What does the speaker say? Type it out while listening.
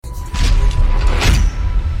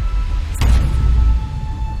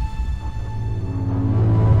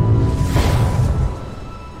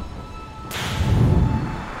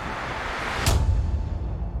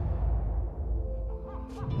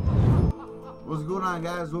What's going on,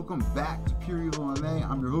 guys? Welcome back to Pure Evil MMA.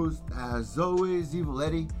 I'm your host, as always, Evil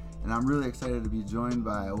Eddie, and I'm really excited to be joined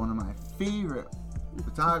by one of my favorite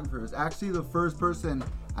photographers. Actually, the first person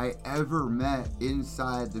I ever met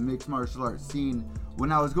inside the mixed martial arts scene when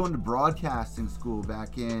I was going to broadcasting school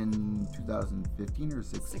back in 2015 or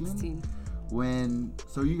 16.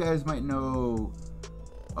 So you guys might know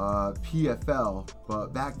PFL,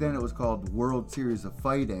 but back then it was called World Series of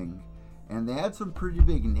Fighting. And they had some pretty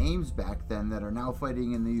big names back then that are now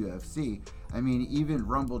fighting in the UFC. I mean, even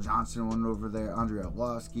Rumble Johnson went over there, Andrei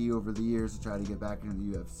Arlovski over the years to try to get back into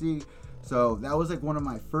the UFC. So that was like one of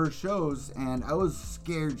my first shows, and I was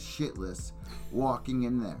scared shitless walking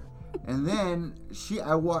in there. And then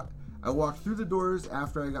I walked through the doors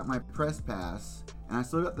after I got my press pass, and I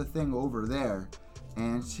still got the thing over there.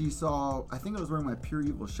 And she saw, I think I was wearing my Pure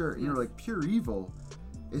Evil shirt, and you're like, Pure Evil?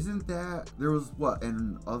 Isn't that, there was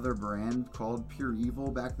another brand called Pure Evil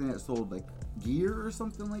back then? It sold like gear or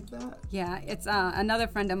something like that? Yeah, it's another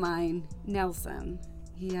friend of mine, Nelson.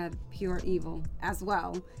 He had Pure Evil as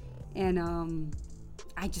well. And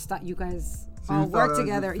I just thought you guys all worked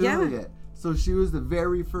together. Yeah. So she was the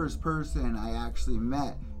very first person I actually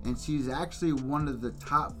met. And she's actually one of the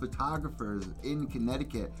top photographers in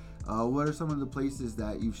Connecticut. What are some of the places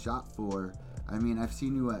that you've shot for? I mean, I've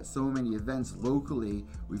seen you at so many events locally.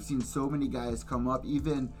 We've seen so many guys come up.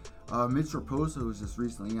 Even Mitch Raposo was just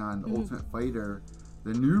recently on Ultimate Fighter,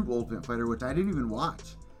 the new Ultimate Fighter, which I didn't even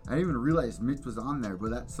watch. I didn't even realize Mitch was on there,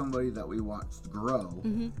 but that's somebody that we watched grow.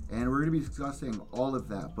 And we're going to be discussing all of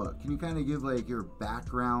that. But can you kind of give like your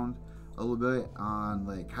background a little bit on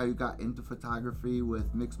like how you got into photography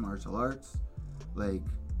with mixed martial arts? I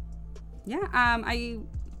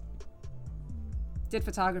did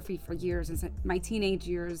photography for years, since my teenage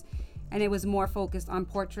years, and it was more focused on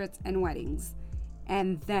portraits and weddings.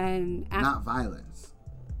 And then not violence.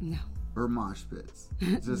 No. Or mosh pits.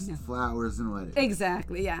 Just no. Flowers and weddings.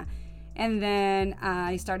 Exactly, yeah. And then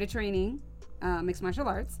I started training mixed martial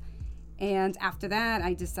arts. And after that,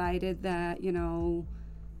 I decided that,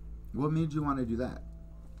 What made you want to do that?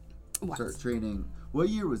 What? Start training. What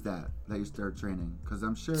year was that you started training? Because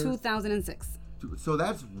I'm sure 2006. So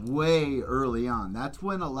that's way early on. That's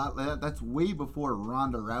when that's way before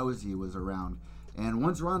Ronda Rousey was around. And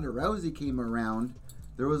once Ronda Rousey came around,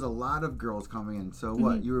 there was a lot of girls coming in. So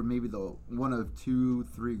what, you were maybe the one of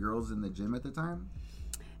 2-3 girls in the gym at the time?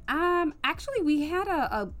 Actually, we had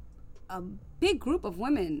a big group of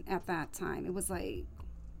women at that time. It was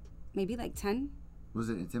maybe 10. Was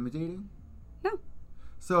it intimidating? No.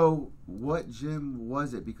 So what gym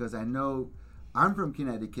was it? Because I know I'm from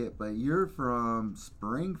Connecticut, but you're from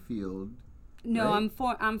Springfield. No,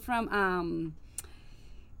 right? I'm from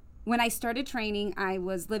when I started training, I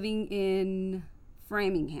was living in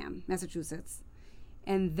Framingham, Massachusetts.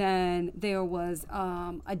 And then there was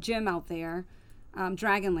a gym out there,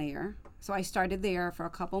 Dragon Lair. So I started there for a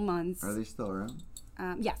couple months. Are they still around?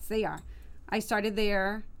 Yes, they are. I started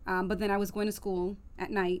there, but then I was going to school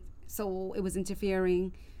at night, so it was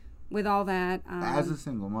interfering with all that. As a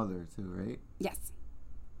single mother too, right? Yes.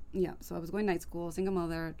 Yeah, so I was going to night school, single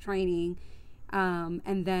mother, training.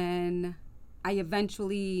 And then I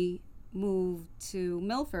eventually moved to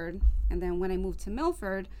Milford. And then when I moved to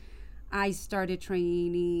Milford, I started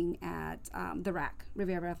training at the RAC,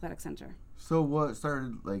 Riviera Athletic Center. So what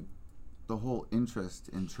started the whole interest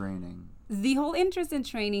in training? The whole interest in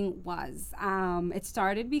training was, it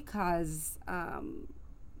started because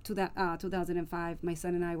 2005, my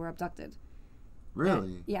son and I were abducted.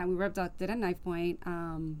 Really? Yeah, we were abducted at knife point,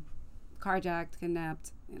 carjacked,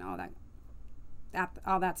 kidnapped,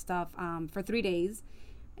 all that stuff for 3 days.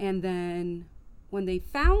 And then when they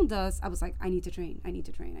found us, I was like, I need to train.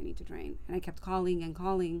 And I kept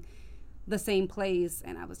calling the same place.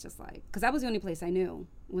 And I was just like, because that was the only place I knew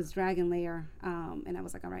was Dragon Lair. And I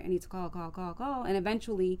was like, all right, I need to call. And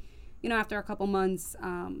eventually, after a couple months,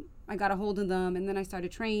 I got a hold of them, and then I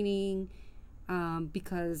started training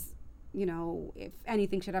because, if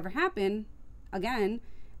anything should ever happen again,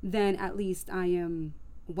 then at least I am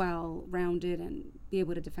well-rounded and be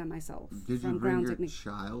able to defend myself. Did you bring your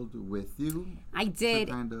child with you? I did.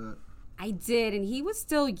 I did, and he was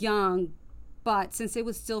still young, but since it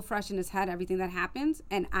was still fresh in his head, everything that happened,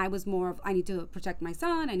 and I was more of, I need to protect my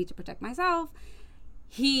son, I need to protect myself,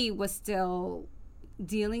 he was still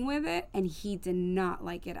dealing with it, and he did not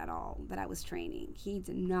like it at all that I was training. He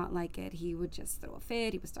did not like it. He would just throw a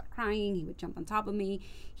fit. He would start crying. He would jump on top of me.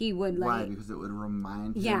 He would Why? Because it would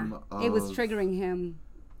remind him of... it was triggering him.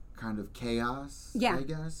 Kind of chaos, yeah. I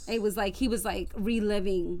guess. It was he was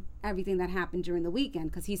reliving everything that happened during the weekend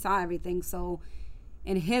because he saw everything. So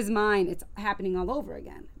in his mind, it's happening all over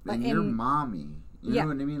again. But and your mommy, you Yeah. know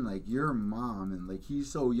what I mean? Like your mom, and like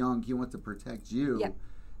he's so young, he wants to protect you. Yeah.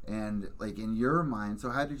 And like in your mind, so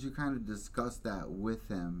how did you kind of discuss that with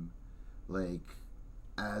him? Like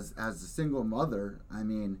as a single mother, I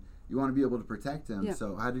mean, you want to be able to protect him. Yeah.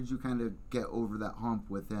 So how did you kind of get over that hump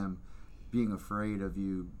with him being afraid of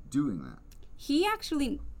you doing that? He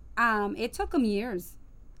actually, it took him years.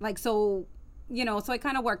 Like, so, you know, so it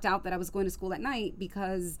kind of worked out that I was going to school at night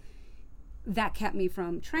because that kept me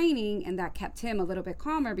from training, and that kept him a little bit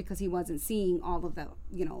calmer because he wasn't seeing all of the,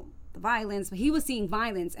 you know, the violence. But he was seeing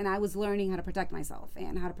violence, and I was learning how to protect myself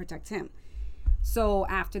and how to protect him. So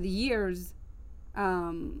after the years,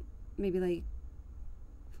 maybe like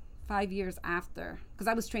 5 years after, because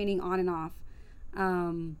I was training on and off,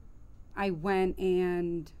 I went,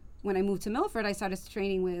 and when I moved to Milford, I started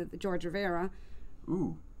training with George Rivera.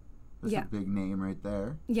 Ooh, that's Yeah. a big name right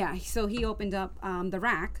there. Yeah, so he opened up the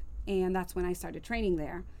rack, and that's when I started training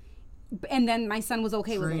there. And then my son was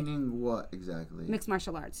okay with it. Training what exactly? Mixed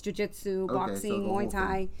martial arts, jiu-jitsu, Okay, boxing, so the whole Muay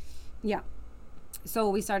Thai. thing. Yeah. So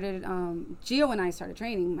we started, Gio and I started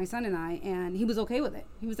training, my son and I, and he was okay with it.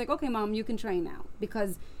 He was like, okay, Mom, you can train now.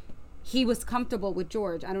 Because he was comfortable with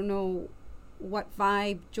George. I don't know what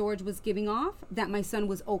vibe George was giving off, that my son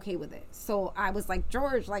was okay with it. So I was like,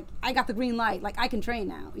 George, like, I got the green light. Like, I can train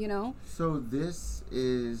now, you know? So this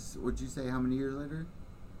is, would you say how many years later?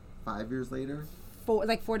 5 years later? 4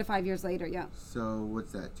 to 5 years later, yeah. So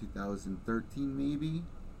what's that, 2013 maybe?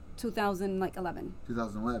 2011.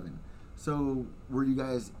 2011. So were you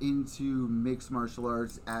guys into mixed martial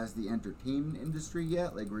arts as the entertainment industry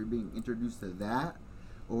yet? Like were you being introduced to that?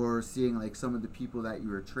 Or seeing like some of the people that you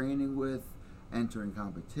were training with entering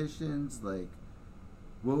competitions? Like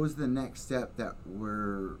what was the next step that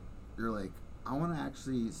you're like, I want to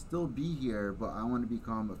actually still be here, but I want to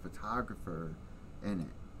become a photographer in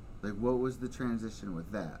it? Like what was the transition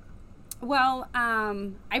with that? Well,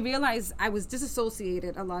 I realized I was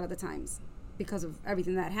disassociated a lot of the times because of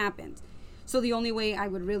everything that happened. So the only way I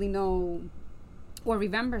would really know or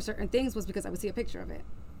remember certain things was because I would see a picture of it.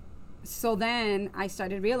 So then I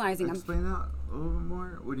started realizing... Explain that a little bit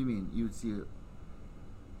more. What do you mean? You would see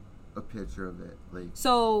a picture of it?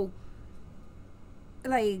 So,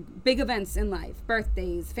 like, big events in life,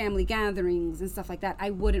 birthdays, family gatherings, and stuff like that,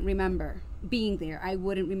 I wouldn't remember being there. I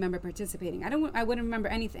wouldn't remember participating. I wouldn't remember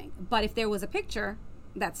anything. But if there was a picture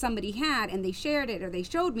that somebody had and they shared it or they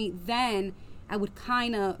showed me, then I would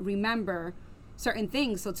kind of remember certain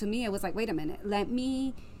things. So to me, it was like, wait a minute, let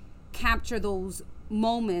me capture those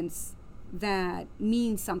moments that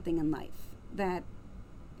mean something in life. That,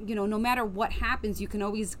 you know, no matter what happens, you can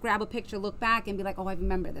always grab a picture, look back and be like, oh, I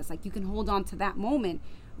remember this. Like you can hold on to that moment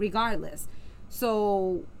regardless.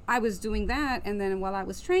 So I was doing that. And then while I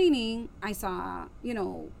was training, I saw, you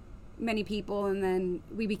know, many people, and then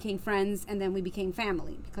we became friends, and then we became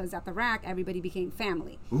family, because at the rack everybody became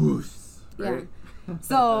family. Oos, right? Yeah.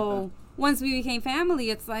 So once we became family,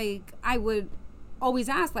 it's like I would always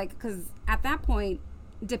ask, like, because at that point,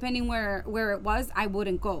 depending where it was, I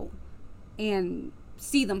wouldn't go and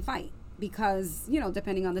see them fight, because, you know,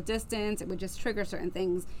 depending on the distance, it would just trigger certain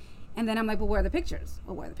things. And then I'm like, well, where are the pictures?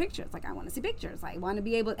 Well, where are the pictures? Like, I want to see pictures. I want to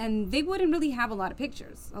be able, and they wouldn't really have a lot of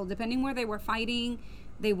pictures. So depending where they were fighting,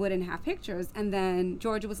 they wouldn't have pictures. And then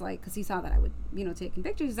George was like, because he saw that I would, you know, taking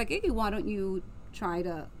pictures, he's like, hey, why don't you try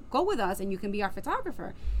to go with us and you can be our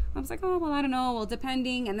photographer? I was like, oh, well, I don't know. Well,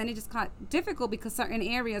 depending. And then it just got difficult because certain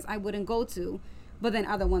areas I wouldn't go to, but then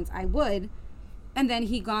other ones I would. And then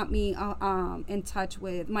he got me in touch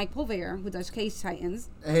with Mike Pulver, who does Cage Titans.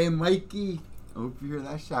 Hey, Mikey. I hope you hear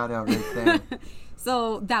that shout out right there.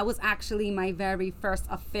 So that was actually my very first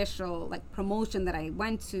official like promotion that I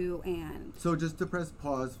went to. And so just to press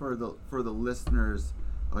pause for the listeners,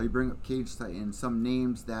 you bring up Cage Titans. Some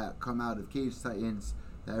names that come out of Cage Titans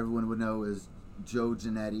that everyone would know is Joe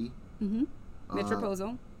Giannetti, Mitch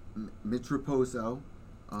Raposo, Mitch Raposo,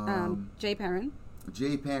 Jay Perrin.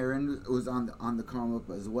 Jay Perrin was on the come up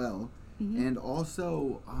as well, and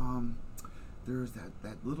also there's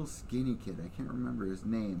that little skinny kid. I can't remember his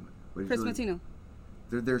name. But Chris Martino.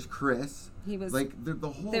 There's Chris. He was like the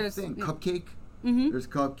whole thing. Yeah. Cupcake. There's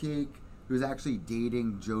Cupcake, who's actually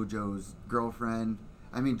dating JoJo's girlfriend.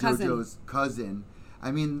 I mean JoJo's cousin.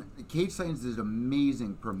 I mean, Cage Titans is an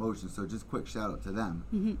amazing promotion. So just quick shout out to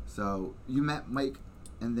them. So you met Mike,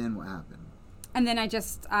 and then what happened? And then I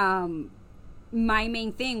just my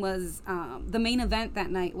main thing was the main event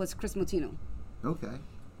that night was Chris Martino. Okay.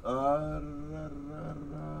 Oh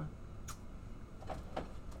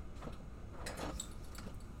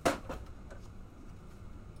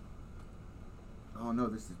no,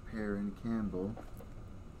 this is Perrin Campbell.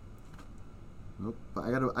 Oop, I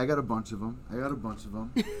got a bunch of them.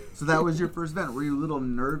 So that was your first event. Were you a little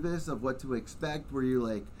nervous of what to expect? Were you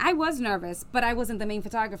like... I was nervous, but I wasn't the main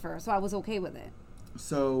photographer, so I was okay with it.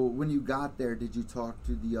 So when you got there, did you talk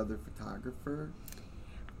to the other photographer?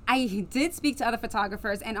 I did speak to other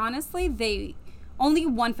photographers, and honestly, only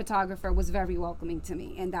one photographer was very welcoming to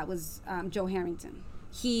me, and that was Joe Harrington.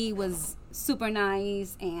 He was super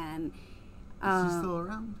nice, and... Is he still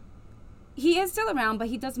around? He is still around, but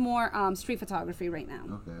he does more street photography right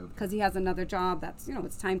now. Okay. Because he has another job that's,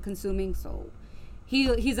 it's time consuming. So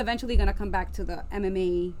he's eventually going to come back to the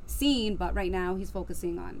MMA scene, but right now he's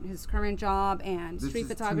focusing on his current job and street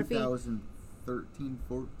photography. 2013,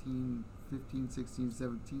 14, 15, 16,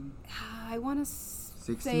 17? I want to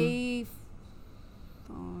say...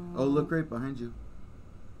 Oh, look right behind you.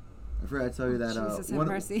 I forgot to tell you that Jesus have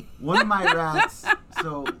mercy. One of my rats.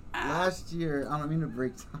 So last year, I don't mean to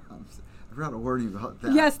break time. I forgot to warn you about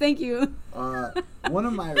that. Yes, thank you. One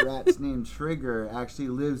of my rats named Trigger actually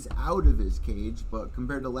lives out of his cage, but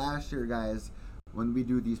compared to last year, guys, when we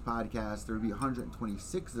do these podcasts, there would be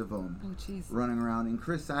 126 of them running around. And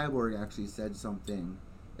Chris Cyborg actually said something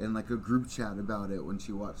in like a group chat about it when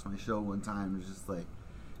she watched my show one time. It was just like,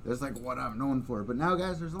 that's like what I'm known for. But now,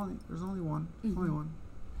 guys, there's only one. There's only one.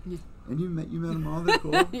 Yeah. And you met them all. They're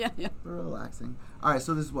cool. Yeah. They're relaxing. All right,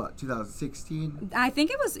 so this is what, 2016? I think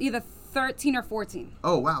it was either 13 or 14.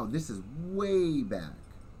 Oh wow, this is way back.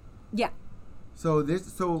 Yeah. So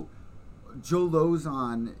Joe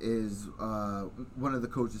Lozon is one of the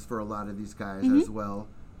coaches for a lot of these guys as well.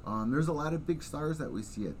 There's a lot of big stars that we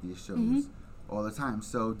see at these shows all the time.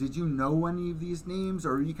 So did you know any of these names,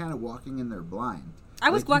 or are you kind of walking in there blind? I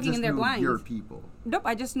was walking in there blind. Your people. Nope,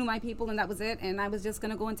 I just knew my people, and that was it. And I was just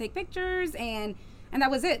gonna go and take pictures, and that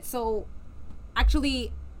was it. So,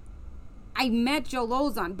 actually, I met Joe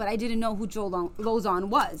Lozon, but I didn't know who Joe Lozon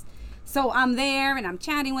was. So I'm there, and I'm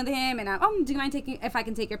chatting with him, and do you mind if I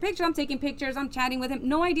can take your picture? I'm taking pictures. I'm chatting with him.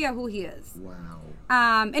 No idea who he is. Wow.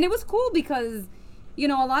 And it was cool because, a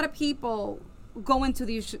lot of people go into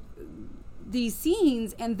these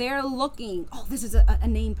scenes and they're looking, this is a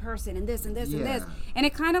named person and this and this and this, and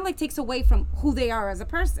it kind of like takes away from who they are as a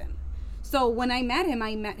person. So when I met him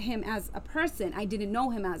as a person. I didn't know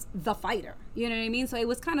him as the fighter, you know what I mean? So it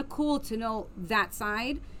was kind of cool to know that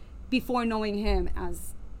side before knowing him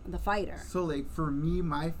as the fighter. So like for me,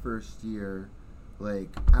 my first year, like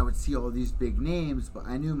I would see all these big names, but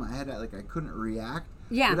I knew in my head I couldn't react.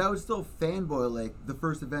 Yeah. But I was still fanboy, like the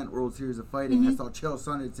first event, World Series of Fighting. I saw Chael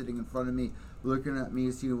Sonnen sitting in front of me, looking at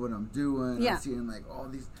me, seeing what I'm doing. Yeah. I'm seeing like all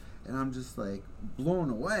these, and I'm just like blown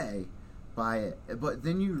away by it. But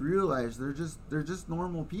then you realize they're just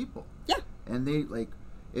normal people. Yeah. And they like,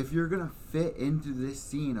 if you're gonna fit into this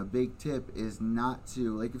scene, a big tip is not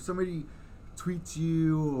to like if somebody tweets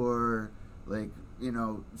you or like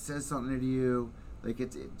says something to you. Like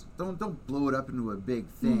don't blow it up into a big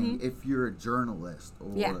thing if you're a journalist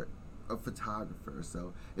or a photographer.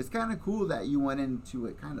 So it's kind of cool that you went into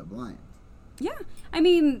it kind of blind. Yeah, I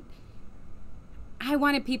mean, I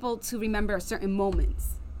wanted people to remember certain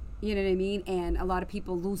moments. You know what I mean? And a lot of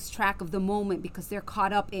people lose track of the moment because they're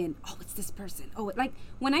caught up in, it's this person. Like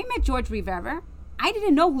when I met George Rivera, I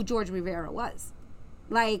didn't know who George Rivera was.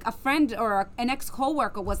 Like a friend or an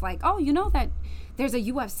ex-coworker was like, that there's a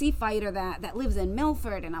UFC fighter that lives in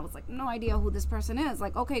Milford. And I was like, no idea who this person is.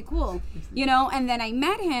 Like, okay, cool. And then I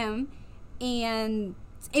met him, and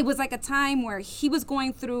it was like a time where he was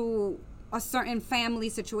going through a certain family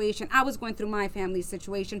situation. I was going through my family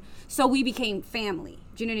situation. So we became family.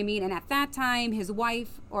 Do you know what I mean? And at that time, his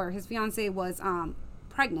wife or his fiance was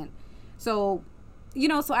pregnant. So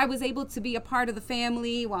so I was able to be a part of the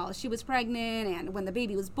family while she was pregnant and when the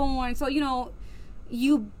baby was born. So,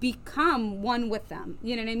 you become one with them.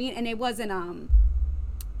 You know what I mean? And it wasn't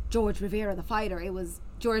George Rivera, the fighter. It was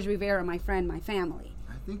George Rivera, my friend, my family.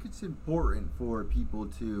 I think it's important for people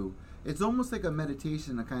to, it's almost like a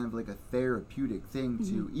meditation, a kind of like a therapeutic thing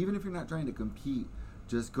to, even if you're not trying to compete,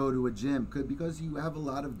 just go to a gym because you have a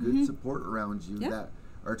lot of good support around you that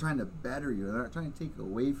are trying to better you. They're not trying to take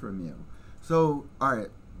away from you. So, all right,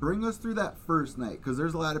 bring us through that first night, because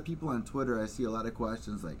there's a lot of people on Twitter. I see a lot of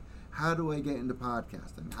questions like, how do I get into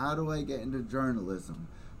podcasting? How do I get into journalism?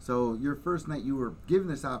 So your first night, you were given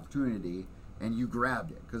this opportunity, and you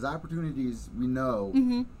grabbed it. Because opportunities, we know,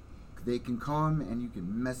 they can come, and you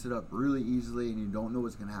can mess it up really easily, and you don't know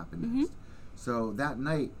what's going to happen next. So that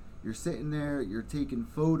night, you're sitting there, you're taking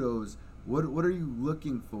photos. What are you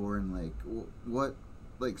looking for, and like what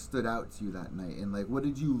stood out to you that night, and like what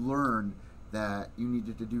did you learn that you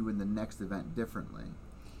needed to do in the next event differently?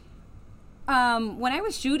 When I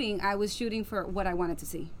was shooting for what I wanted to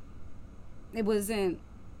see. it wasn't,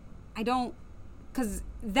 I don't, because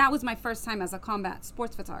that was my first time as a combat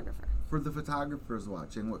sports photographer. For the photographers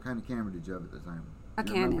watching, what kind of camera did you have at the time? A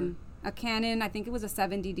Canon. A Canon, I think it was a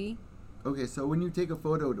 70D. Okay, so when you take a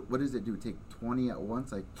photo, what does it do? Take 20 at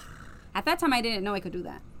once? Like, at that time, I didn't know I could do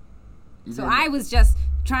that. So didn't? I was just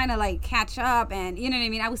trying to like catch up, and you know what I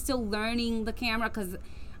mean? I was still learning the camera because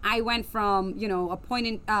I went from, you know, a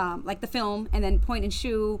point and like the film, and then point and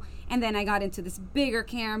shoot, and then I got into this bigger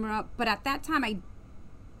camera. But at that time,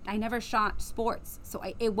 I never shot sports, so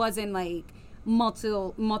it wasn't like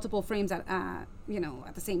multiple frames at you know,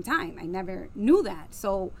 at the same time. I never knew that.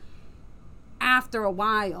 So after a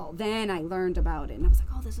while, then I learned about it, and I was like,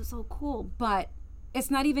 oh, this is so cool. But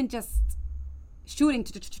it's not even just shooting.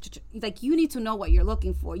 Like, you need to know what you're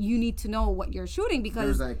looking for. You need to know what you're shooting,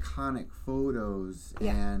 because there's iconic photos.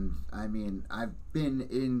 And I mean, I've been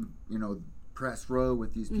in, you know, press row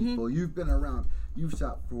with these people. You've been around. You've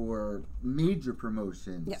shot for major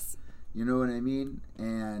promotions. Yes. You know what I mean?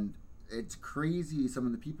 And it's crazy, some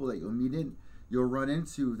of the people that you'll run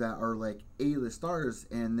into that are like A-list stars,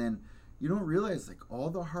 and then you don't realize like all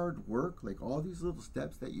the hard work, like all these little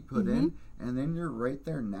steps that you put in, and then you're right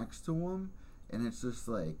there next to them, and it's just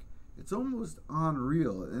like, it's almost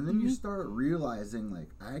unreal. And then you start realizing like,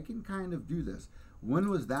 I can kind of do this. When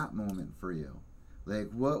was that moment for you?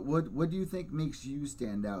 Like, what do you think makes you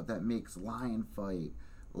stand out, that makes Lion Fight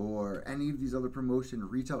or any of these other promotions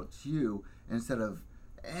reach out to you instead of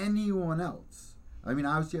anyone else? I mean,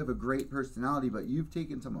 obviously you have a great personality, but you've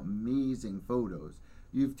taken some amazing photos.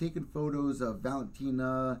 You've taken photos of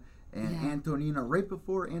Valentina and Antonina right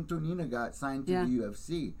before Antonina got signed to the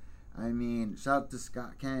UFC. I mean, shout out to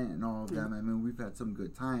Scott Kent and all of them. I mean, we've had some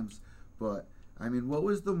good times, but I mean, what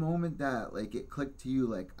was the moment that like it clicked to you,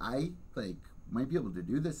 like, I like might be able to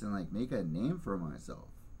do this and like make a name for myself?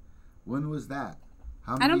 When was that?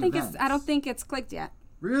 How many events? I don't think it's clicked yet.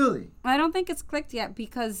 Really? I don't think it's clicked yet,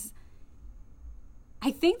 because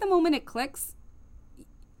I think the moment it clicks,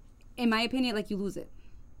 in my opinion, like, you lose it.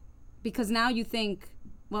 Because now you think,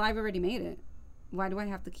 well, I've already made it. Why do I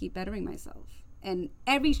have to keep bettering myself? And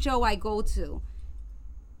every show I go to,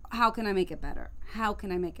 how can I make it better? How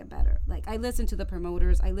can I make it better? Like, I listen to the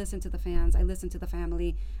promoters, I listen to the fans, I listen to the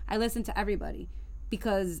family, I listen to everybody,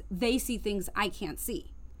 because they see things I can't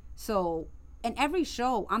see. So, in every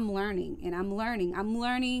show, I'm learning, and I'm learning,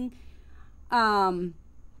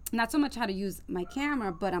 not so much how to use my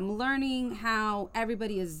camera, but I'm learning how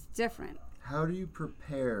everybody is different. How do you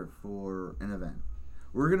prepare for an event?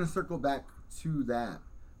 We're going to circle back to that,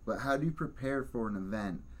 but how do you prepare for an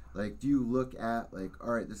event? Like, do you look at, like,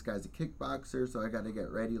 all right, this guy's a kickboxer, so I got to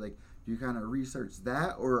get ready? Like, do you kind of research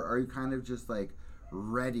that, or are you kind of just, like,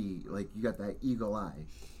 ready, like, you got that eagle eye?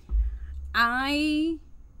 I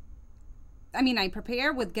mean, I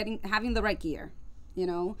prepare with having the right gear, you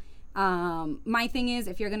know. My thing is,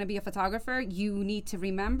 if you're going to be a photographer, you need to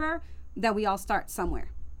remember that we all start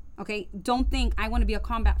somewhere. Okay? Don't think I want to be a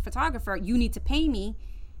combat photographer. You need to pay me.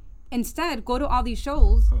 Instead, go to all these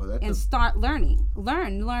shows and start learning.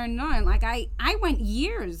 Learn. Like, I went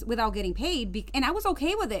years without getting paid, and I was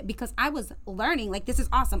okay with it because I was learning. Like, this is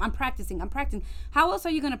awesome. I'm practicing. How else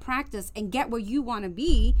are you going to practice and get where you want to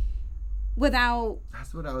be without...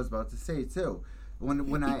 That's what I was about to say, too.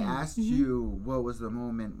 When I asked you what was the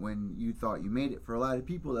moment when you thought you made it, for a lot of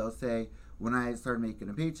people, they'll say, when I started making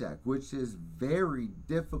a paycheck, which is very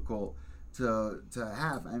difficult to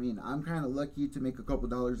have. I mean, I'm kind of lucky to make a couple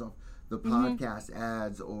dollars off the podcast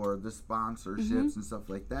ads or the sponsorships and stuff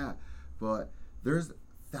like that. But there's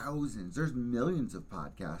thousands, there's millions of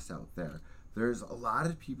podcasts out there. There's a lot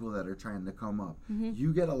of people that are trying to come up.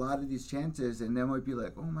 You get a lot of these chances, and they might be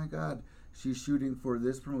like, oh my God, she's shooting for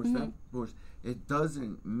this promotion, that promotion. It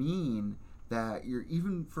doesn't mean that you're,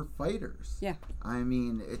 even for fighters. Yeah. I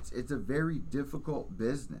mean, it's a very difficult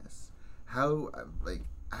business. How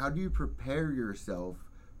do you prepare yourself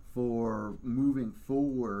for moving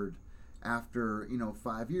forward after,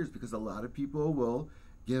 5 years? Because a lot of people will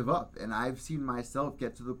give up. And I've seen myself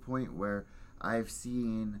get to the point where I've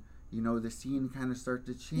seen, the scene kind of start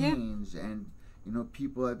to change. Yeah. And,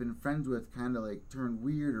 people I've been friends with kind of like turn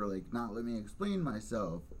weird, or like not let me explain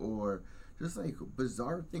myself, or just like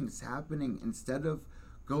bizarre things happening, instead of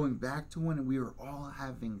going back to when we were all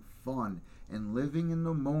having fun and living in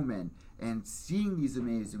the moment and seeing these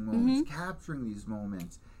amazing moments, capturing these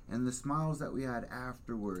moments, and the smiles that we had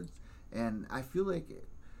afterwards. And I feel like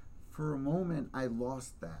for a moment I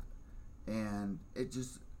lost that. And it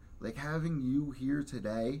just, like, having you here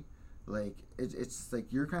today, like, it's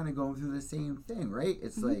like you're kind of going through the same thing, right?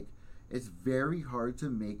 It's like, it's very hard to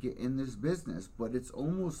make it in this business, but it's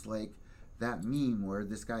almost like that meme where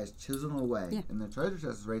this guy's chiseling away, Yeah. and the treasure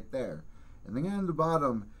chest is right there, and the guy on the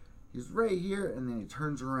bottom, he's right here, and then he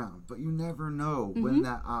turns around. But you never know when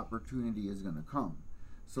that opportunity is going to come.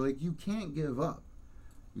 So, like, you can't give up.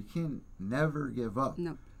 You can never give up.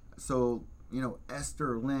 No. So, you know,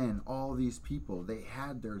 Esther, Lynn, all these people, they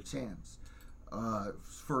had their chance.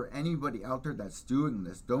 For anybody out there that's doing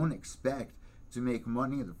this, don't expect to make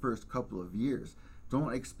money the first couple of years.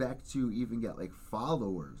 Don't expect to even get, like,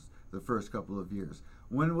 followers the first couple of years.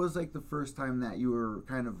 When was, like, the first time that you were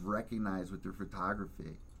kind of recognized with your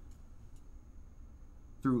photography?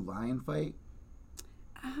 Through Lion Fight?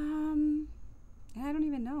 I don't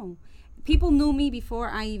even know. People knew me before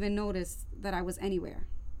I even noticed that I was anywhere.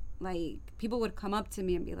 Like, people would come up to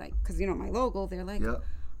me and be like, because, you know, my logo, they're like,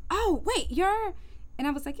 oh, wait, you're... And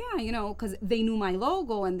I was like, yeah, you know, because they knew my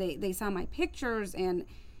logo and they saw my pictures and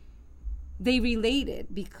they related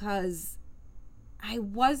because it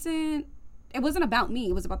wasn't about me.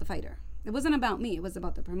 It was about the fighter. It wasn't about me. It was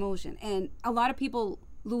about the promotion. And a lot of people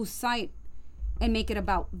lose sight and make it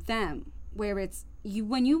about them, where it's you.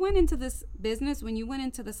 When you went into this business, when you went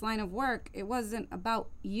into this line of work, it wasn't about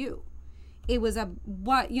you. It was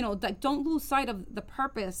like, don't lose sight of the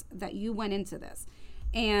purpose that you went into this.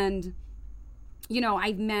 And, you know,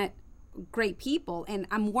 I've met great people and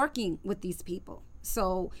I'm working with these people.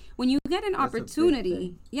 So when you get an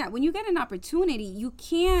opportunity, when you get an opportunity, you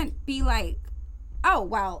can't be like, oh,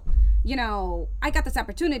 well, you know, I got this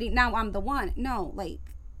opportunity, now I'm the one. No, like,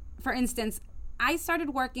 for instance, I started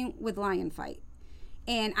working with Lion Fight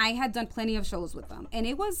and I had done plenty of shows with them. And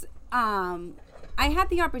it was, I had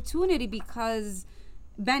the opportunity because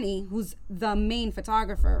Benny, who's the main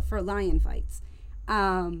photographer for Lion Fights,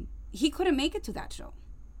 he couldn't make it to that show.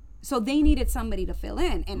 So they needed somebody to fill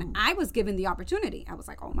in. And I was given the opportunity. I was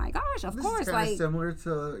like, oh my gosh, of course. This is kind of similar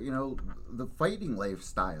to, you know, the fighting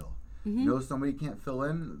lifestyle. You know, somebody can't fill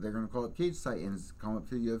in, they're going to call up Cage Titans, come up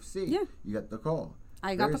to the UFC. Yeah. You get the call.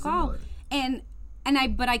 I got the call.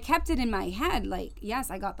 But I kept it in my head, like, yes,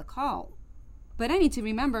 I got the call. But I need to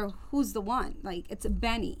remember who's the one. Like, it's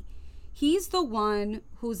Benny. He's the one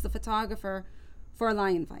who's the photographer for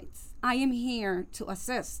Lion Fights. I am here to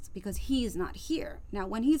assist because he's not here. Now,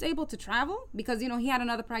 when he's able to travel, because, you know, he had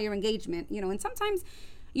another prior engagement, you know, and sometimes,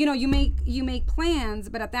 you know, you make plans,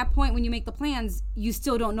 but at that point when you make the plans, you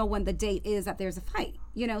still don't know when the date is that there's a fight,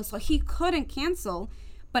 you know, so he couldn't cancel,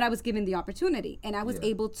 but I was given the opportunity and I was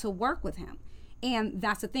able to work with him. And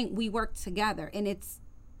that's the thing, we work together, and it's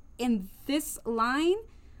in this line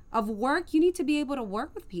of work, you need to be able to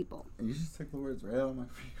work with people. And you just took the words right out of my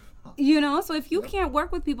feet. You know, so if you can't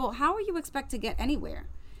work with people, how are you expect to get anywhere?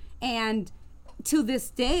 And to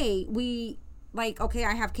this day, okay,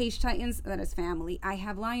 I have Cage Titans, that is family. I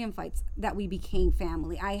have Lion Fights, that we became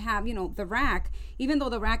family. I have, you know, the Rack, even though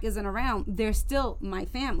the Rack isn't around, they're still my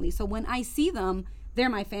family. So when I see them, they're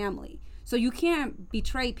my family. So you can't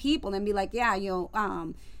betray people and be like, yeah, you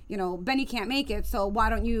know, Benny can't make it, so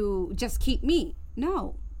why don't you just keep me?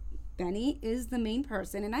 No. Benny is the main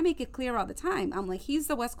person, and I make it clear all the time. I'm like, he's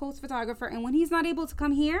the West Coast photographer, and when he's not able to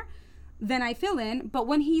come here, then I fill in. But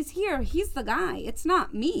when he's here, he's the guy. It's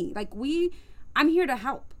not me. Like, I'm here to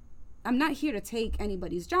help. I'm not here to take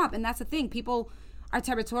anybody's job. And that's the thing. People are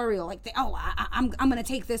territorial. Like, I'm going to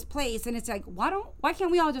take this place. And it's like, why can't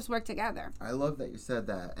we all just work together? I love that you said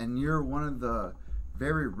that. And you're one of the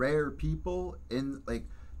very rare people in, like,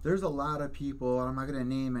 there's a lot of people, I'm not going to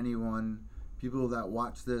name anyone, people that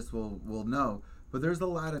watch this will know, but there's a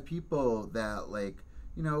lot of people that, like,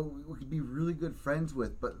 you know, we could be really good friends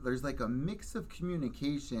with, but there's like a mix of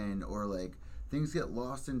communication, or like things get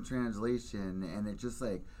lost in translation, and it just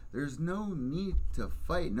like, there's no need to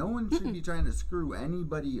fight. No one should be trying to screw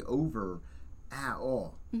anybody over at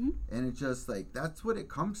all. And it's just like, that's what it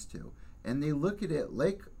comes to. And they look at it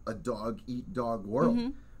like a dog eat dog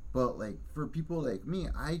world. But like, for people like me,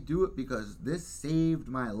 I do it because this saved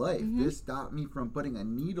my life. This stopped me from putting a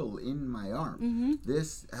needle in my arm.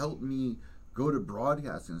 This helped me go to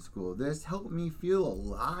broadcasting school. This helped me feel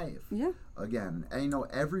alive again. And you know,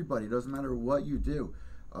 everybody, doesn't matter what you do,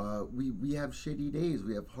 we have shitty days,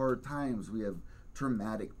 we have hard times, we have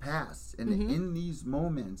traumatic pasts, and in these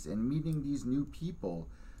moments and meeting these new people,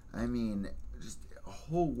 I mean, just a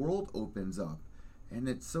whole world opens up. And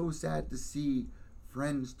it's so sad to see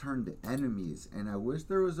friends turn to enemies, and I wish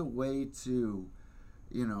there was a way to,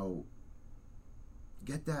 you know,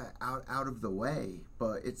 get that out of the way,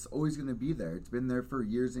 but it's always going to be there. It's been there for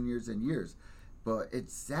years and years and years. But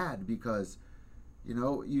it's sad because, you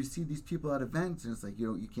know, you see these people at events and it's like, you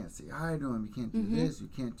know, you can't say hi to them, you can't do this, you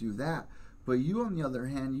can't do that. But you, on the other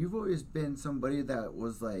hand, you've always been somebody that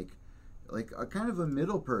was like like a kind of a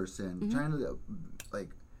middle person trying to like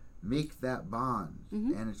make that bond.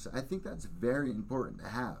 And I think that's very important to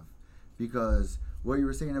have, because what you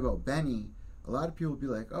were saying about Benny, a lot of people be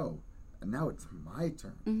like, oh, now it's my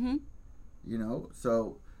turn. You know,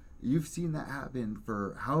 so you've seen that happen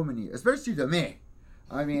for how many, especially to me.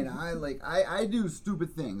 I mean, I do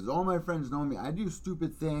stupid things. All my friends know me. I do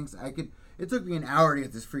stupid things. It took me an hour to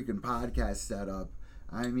get this freaking podcast set up.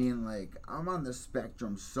 I mean, like, I'm on the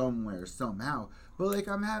spectrum somewhere, somehow. But, like,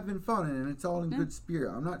 I'm having fun, and it's all in good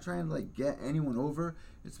spirit. I'm not trying to, like, get anyone over.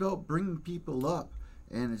 It's about bringing people up.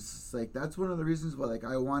 And it's just, like, that's one of the reasons why, like,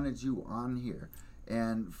 I wanted you on here.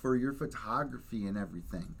 And for your photography and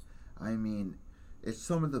everything. I mean, it's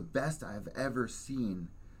some of the best I've ever seen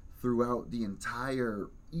throughout the entire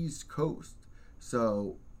East Coast.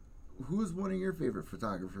 So, who's one of your favorite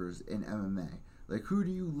photographers in MMA? Like, who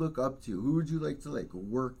do you look up to? Who would you like to, like,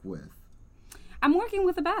 work with? I'm working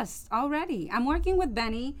with the best already. I'm working with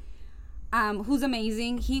Benny, who's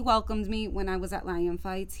amazing. He welcomed me when I was at Lion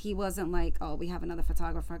Fights. He wasn't like, oh, we have another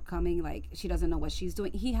photographer coming. Like, she doesn't know what she's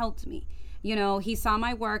doing. He helped me. You know, he saw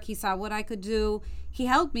my work. He saw what I could do. He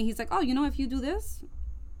helped me. He's like, oh, you know, if you do this,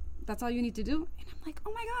 that's all you need to do. And I'm like,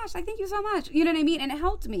 oh my gosh, I thank you so much. You know what I mean? And it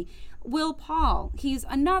helped me. Will Paul, he's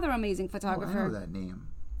another amazing photographer. Oh, I know that name.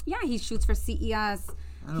 Yeah, he shoots for CES.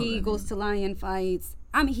 He goes to Lion Fights.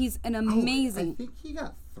 I mean, he's an amazing. I think he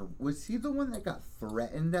got. Was he the one that got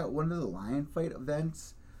threatened at one of the Lion Fight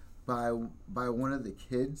events by one of the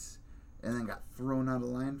kids, and then got thrown out of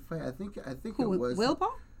Lion Fight? I think Who, it was Will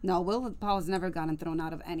Paul. No, Will Paul's never gotten thrown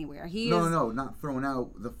out of anywhere. No, not thrown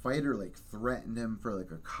out. The fighter like threatened him for like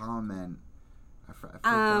a comment. I forgot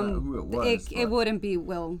who it was. It wouldn't be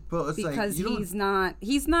Will, but because he's not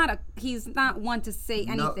one to say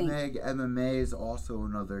anything. Nutmeg MMA is also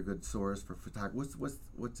another good source for photography.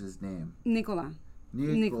 What's his name? Nicolas.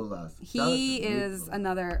 He is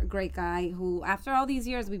another great guy who, after all these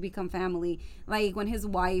years, we become family. Like when his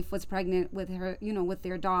wife was pregnant with her, you know, with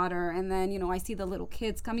their daughter, and then, you know, I see the little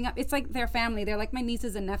kids coming up. It's like their family. They're like my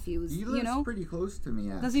nieces and nephews. He lives you know, pretty close to me.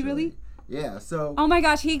 Actually. Does he really? Yeah. So. Oh my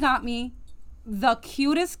gosh, he got me the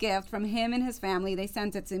cutest gift from him and his family. They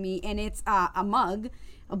sent it to me, and it's a mug,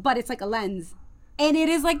 but it's like a lens, and it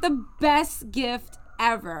is like the best gift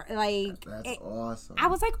ever. Like, that's awesome. I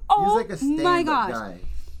was like, oh, he's like a stand-up my gosh guy.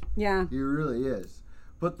 Yeah, he really is.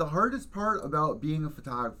 But the hardest part about being a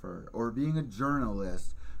photographer or being a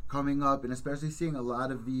journalist coming up, and especially seeing a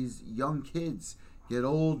lot of these young kids get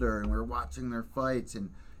older, and we're watching their fights,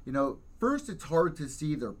 and you know, first it's hard to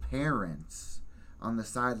see their parents on the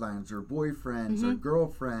sidelines, or boyfriends or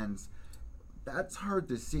girlfriends. That's hard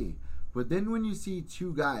to see. But then when you see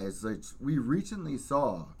two guys, like we recently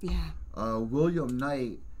saw, William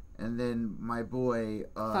Knight and then my boy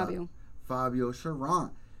Fabio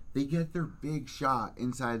Charant, they get their big shot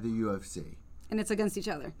inside the UFC. And it's against each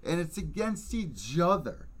other. And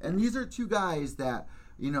these are two guys that,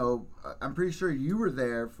 you know, I'm pretty sure you were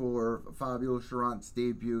there for Fabio Charant's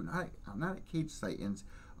debut. Not at Cage Titans.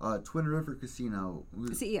 Twin River Casino.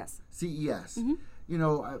 CES. You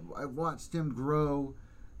know, I watched him grow,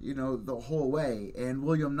 you know, the whole way. And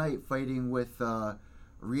William Knight fighting with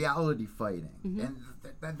reality fighting. And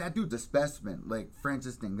that dude's a specimen, like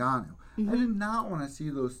Francis Ngannou. I did not want to see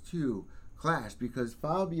those two clash, because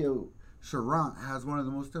Fabio Charant has one of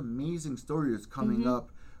the most amazing stories coming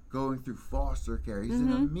up, going through foster care. He's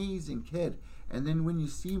an amazing kid. And then when you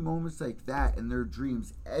see moments like that in their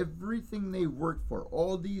dreams, everything they worked for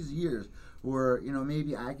all these years, where, you know,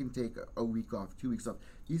 maybe I can take a week off, 2 weeks off.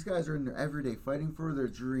 These guys are in there every day fighting for their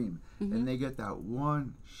dream, and they get that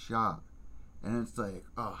one shot. And it's like,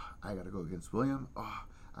 oh, I got to go against William. Oh,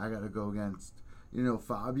 I got to go against, you know,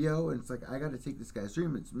 Fabio. And it's like, I got to take this guy's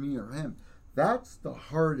dream. It's me or him. That's the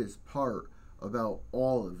hardest part about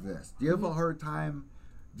all of this. Do you have a hard time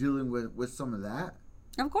dealing with some of that?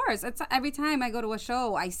 Of course. It's every time I go to a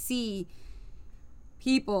show, I see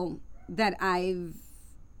people that I've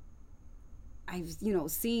you know,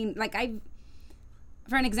 seen. Like,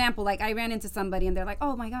 for an example, like I ran into somebody and they're like,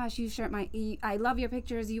 oh my gosh, I love your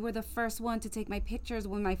pictures. You were the first one to take my pictures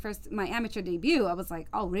when my amateur debut. I was like,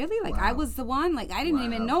 oh really? Like, I was the one? Like, I didn't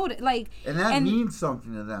even know it. Like, and that means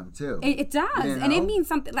something to them too. It does. You know? And it means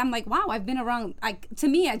something. I'm like, wow, I've been around. To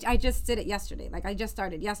me, I just did it yesterday. Like, I just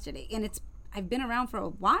started yesterday, and I've been around for a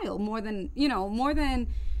while, more than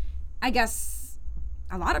I guess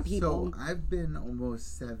a lot of people. So I've been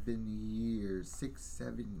almost 7 years, 6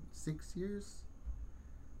 years.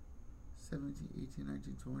 17, 18,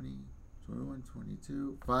 19, 20, 21,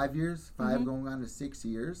 22. 5 years. 5 going on to 6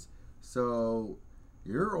 years. So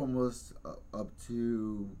you're almost up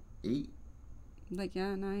to 8. Like,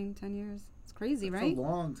 yeah, 9-10 years. It's crazy, It's right? a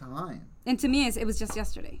long time. And to me, it was just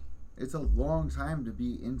yesterday. It's a long time to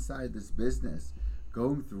be inside this business,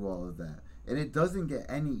 going through all of that. And it doesn't get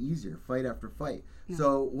any easier, fight after fight. No.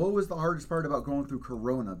 So what was the hardest part about going through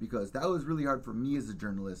Corona? Because that was really hard for me as a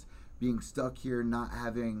journalist, being stuck here, not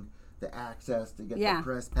having the access to get the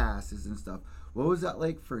press passes and stuff. What was that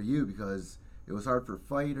like for you? Because it was hard for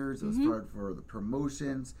fighters. It was hard for the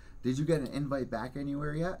promotions. Did you get an invite back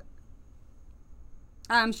anywhere yet?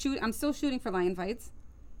 I'm still shooting for Lion Fights.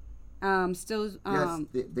 Still. Yes,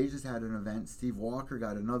 they just had an event. Steve Walker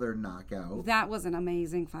got another knockout. That was an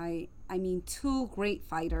amazing fight. I mean, 2 great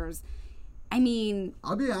fighters. I mean,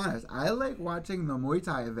 I'll be honest. I like watching the Muay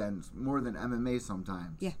Thai events more than MMA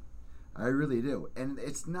sometimes. Yeah. I really do. And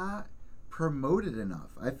it's not promoted enough.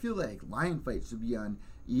 I feel like Lion Fight should be on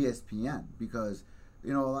ESPN because,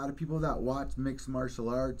 you know, a lot of people that watch mixed martial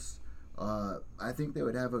arts, I think they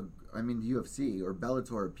would have the UFC or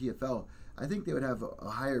Bellator or PFL, I think they would have a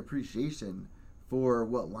higher appreciation for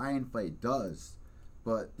what Lion Fight does,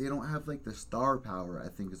 but they don't have like the star power, I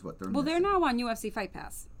think is what they're missing. they're now on UFC Fight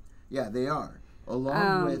Pass. Yeah, they are.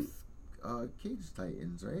 Along with Cage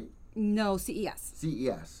Titans, right? No, CES.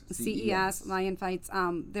 CES. Lion Fights.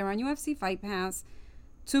 They're on UFC Fight Pass.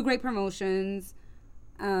 2 great promotions.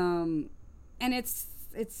 And it's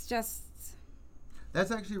just... That's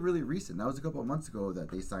actually really recent. That was a couple of months ago that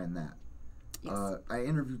they signed that. Yes. I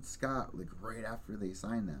interviewed Scott like right after they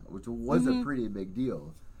signed that, which was a pretty big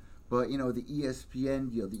deal. But, you know, the ESPN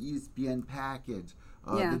deal, the ESPN package,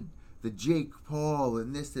 the Jake Paul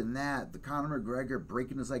and this and that, the Conor McGregor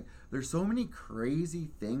breaking his leg. There's so many crazy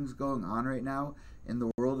things going on right now in the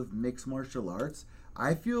world of mixed martial arts.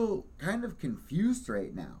 I feel kind of confused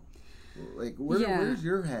right now. Like, where's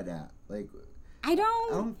your head at? Like, I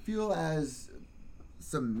don't feel as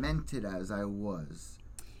cemented as I was.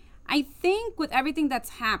 I think with everything that's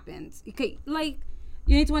happened, okay, like,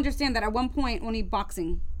 you need to understand that at one point only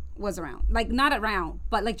boxing was around. Like, not around,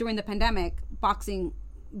 but like during the pandemic, boxing,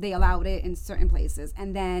 they allowed it in certain places.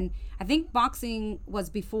 And then I think boxing was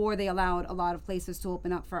before they allowed a lot of places to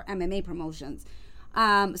open up for MMA promotions.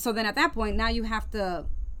 So then at that point, now you have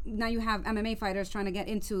MMA fighters trying to get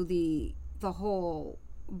into the whole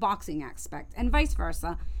boxing aspect and vice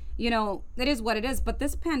versa. You know, it is what it is. But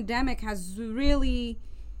this pandemic has really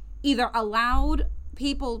either allowed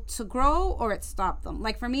people to grow or it stopped them.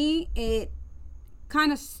 Like for me, it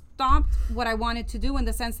kind of stopped what I wanted to do in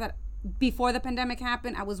the sense that before the pandemic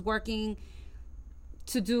happened, I was working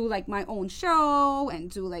to do like my own show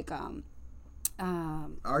and do like Are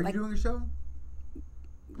you doing a show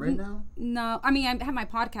right now? No, I mean I have my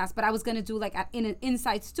podcast, but I was gonna do like in an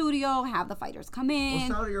inside studio, have the fighters come in. Well,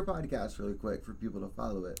 shout out your podcast really quick for people to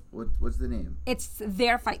follow it. What's the name? It's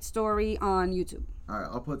Their Fight Story on YouTube. All right,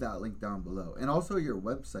 I'll put that link down below, and also your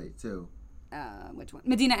website too. Which one?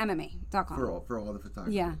 MedinaMMA.com. For all the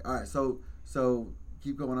photography. Yeah. All right, so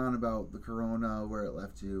keep going on about the corona, where it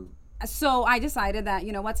left you. So I decided that,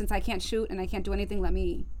 you know what, since I can't shoot and I can't do anything, let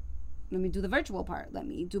me do the virtual part. Let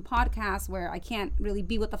me do podcasts where I can't really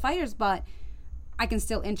be with the fighters, but I can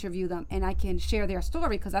still interview them and I can share their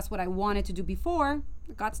story because that's what I wanted to do before.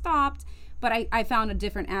 It got stopped, but I found a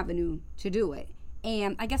different avenue to do it.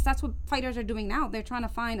 And I guess that's what fighters are doing now. They're trying to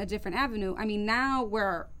find a different avenue. I mean, now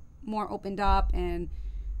we're more opened up and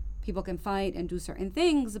people can fight and do certain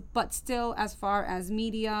things, but still, as far as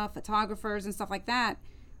media, photographers and stuff like that,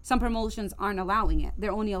 some promotions aren't allowing it.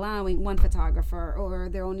 They're only allowing one photographer, or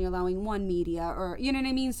they're only allowing one media, or you know what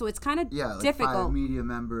I mean? So it's kind of difficult. 5 media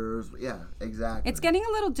members. Yeah, exactly. It's getting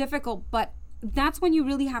a little difficult, but that's when you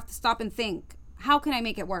really have to stop and think, how can I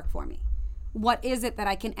make it work for me? What is it that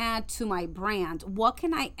I can add to my brand? What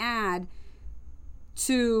can I add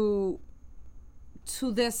to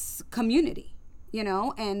this community? You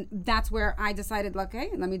know, and that's where I decided, like, hey,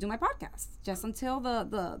 let me do my podcast just until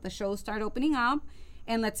the shows start opening up,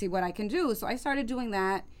 and let's see what I can do. So I started doing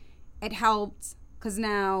that. It helped because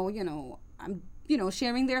now, you know, I'm, you know,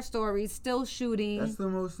 sharing their stories, still shooting. That's the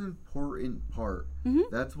most important part. Mm-hmm.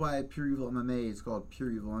 That's why Pure Evil MMA is called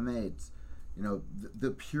Pure Evil MMA. It's, you know,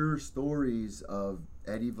 the pure stories of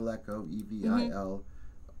Eddie Valeco, EVIL,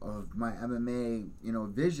 of my MMA, you know,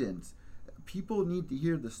 visions. People need to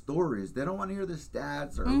hear the stories. They don't want to hear the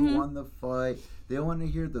stats or who won the fight. They want to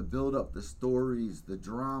hear the build-up, the stories, the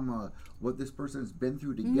drama, what this person's been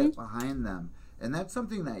through to get behind them. And that's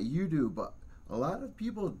something that you do, but a lot of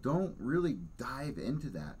people don't really dive into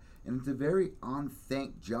that. And it's a very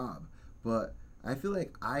on-thank job. But I feel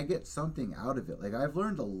like I get something out of it. Like, I've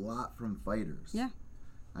learned a lot from fighters. Yeah.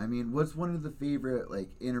 I mean, what's one of the favorite, like,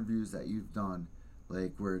 interviews that you've done?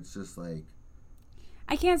 Like, where it's just like...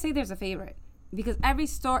 I can't say there's a favorite. because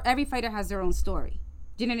every fighter has their own story.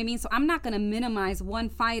 Do you know what I mean? So I'm not going to minimize one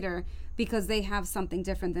fighter because they have something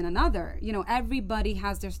different than another. You know, everybody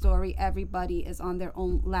has their story. Everybody is on their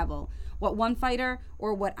own level. What one fighter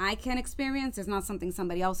or what I can experience is not something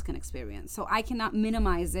somebody else can experience. So I cannot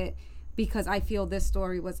minimize it because I feel this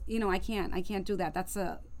story was, you know, I can't do that.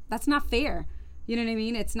 That's not fair. You know what I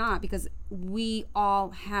mean? It's not, because we all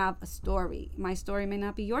have a story. My story may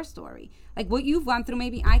not be your story. Like what you've gone through,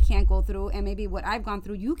 maybe I can't go through, and maybe what I've gone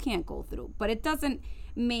through, you can't go through. But it doesn't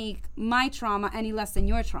make my trauma any less than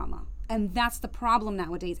your trauma. And that's the problem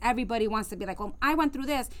nowadays. Everybody wants to be like, well, I went through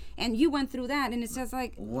this and you went through that. And it's just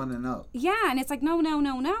like, one and up. Yeah. And it's like, no.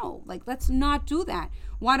 Like, let's not do that.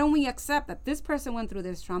 Why don't we accept that this person went through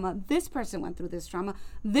this trauma, this person went through this trauma,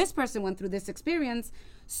 this person went through this experience.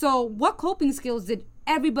 So what coping skills did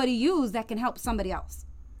everybody use that can help somebody else?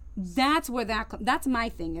 That's where that's my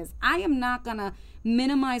thing is. I am not going to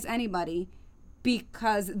minimize anybody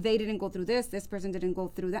because they didn't go through this person didn't go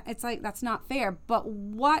through that. It's like, that's not fair. But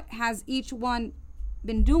what has each one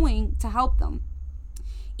been doing to help them?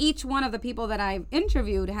 Each one of the people that I've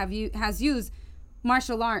interviewed has used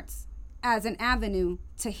martial arts as an avenue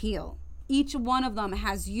to heal. Each one of them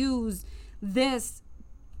has used this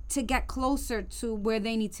to get closer to where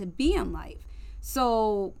they need to be in life.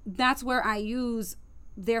 So that's where I use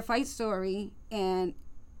their fight story and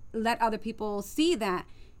let other people see that,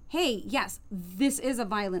 hey, yes, this is a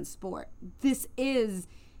violent sport. This is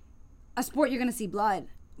a sport you're going to see blood.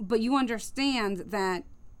 But you understand that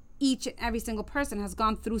each and every single person has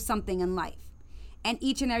gone through something in life. And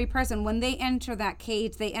each and every person, when they enter that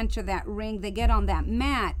cage, they enter that ring, they get on that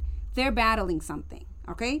mat, they're battling something.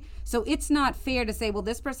 Okay? So it's not fair to say, well,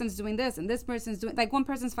 this person's doing this and this person's doing, like one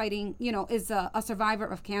person's fighting, you know, is a survivor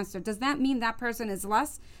of cancer. Does that mean that person is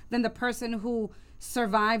less than the person who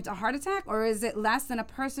survived a heart attack? Or is it less than a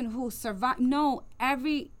person who survived? No,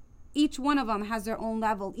 each one of them has their own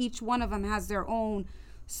level. Each one of them has their own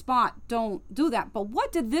spot. Don't do that. But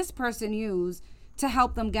what did this person use to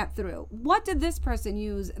help them get through? What did this person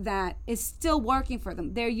use that is still working for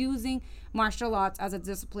them? They're using martial arts as a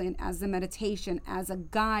discipline, as a meditation, as a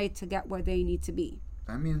guide to get where they need to be.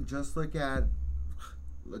 I mean, just look at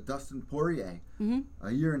Dustin Poirier.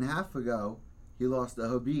 A year and a half ago, he lost to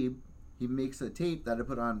Khabib. He makes a tape that I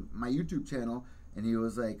put on my YouTube channel, and he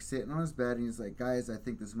was like sitting on his bed, and he's like, guys, I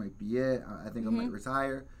think this might be it. I think I might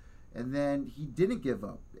retire. And then he didn't give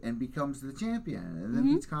up and becomes the champion, and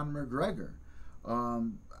then beats Conor McGregor.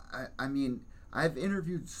 I mean, I've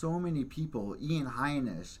interviewed so many people. Ian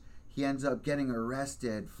Heinisch, he ends up getting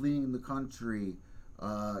arrested, fleeing the country,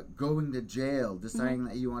 going to jail, deciding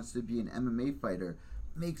that he wants to be an MMA fighter,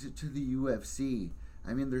 makes it to the UFC.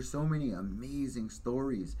 I mean, there's so many amazing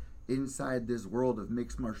stories inside this world of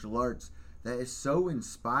mixed martial arts that is so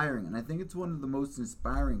inspiring. And I think it's one of the most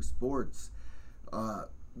inspiring sports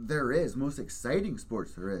there is, most exciting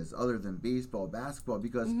sports there is, other than baseball, basketball,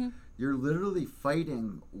 because you're literally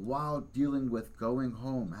fighting while dealing with going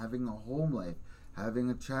home, having a home life, having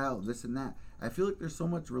a child, this and that. I feel like there's so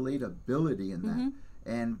much relatability in that,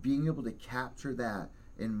 and being able to capture that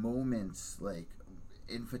in moments, like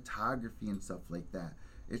in photography and stuff like that.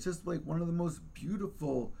 It's just like one of the most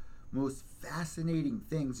beautiful, most fascinating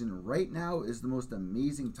things, and right now is the most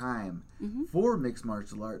amazing time for mixed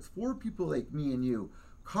martial arts, for people like me and you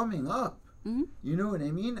coming up. You know what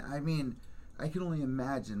I mean? I mean, I can only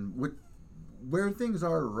imagine where things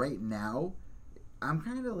are right now. I'm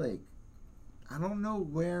kind of like, I don't know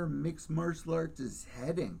where mixed martial arts is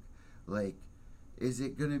heading. Like, is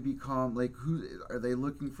it going to become, like, who are they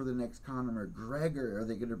looking for, the next Conor McGregor? Are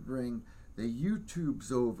they going to bring the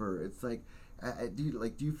YouTubes over? It's like, do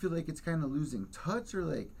you feel like it's kind of losing touch, or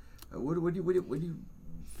like, what do you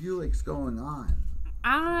feel like's going on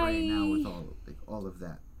right now with all of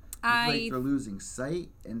that? I feel like they're losing sight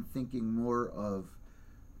and thinking more of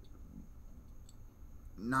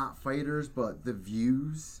not fighters, but the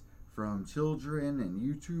views from children and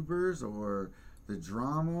YouTubers, or the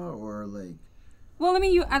drama, or like. Well,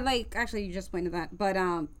 actually, you just pointed that, but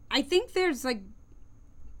I think there's like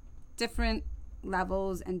different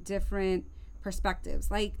levels and different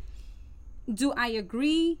perspectives. Like, do I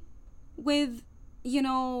agree with,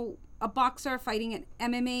 a boxer fighting an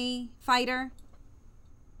MMA fighter?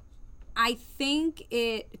 I think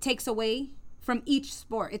it takes away from each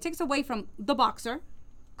sport. It takes away from the boxer,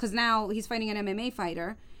 because now he's fighting an MMA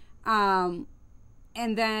fighter. And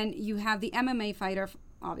then you have the MMA fighter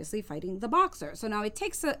obviously fighting the boxer. So now it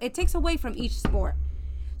takes away from each sport.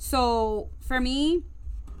 So for me,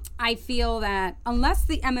 I feel that unless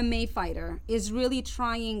the MMA fighter is really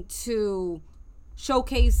trying to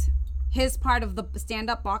showcase his part of the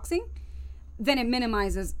stand-up boxing, then it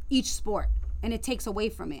minimizes each sport and it takes away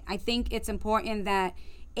from it. I think it's important that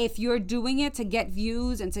if you're doing it to get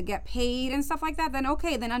views and to get paid and stuff like that, then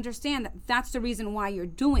okay, then understand that that's the reason why you're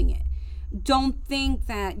doing it. Don't think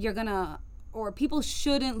that you're gonna, or people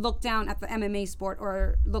shouldn't look down at the MMA sport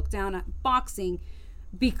or look down at boxing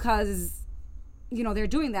because, you know, they're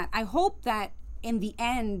doing that. I hope that in the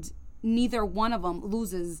end, neither one of them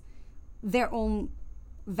loses their own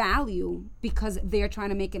value because they're trying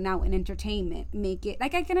to make it now an entertainment, make it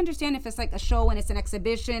like, I can understand if it's like a show and it's an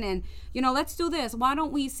exhibition and, you know, let's do this, why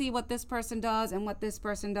don't we see what this person does and what this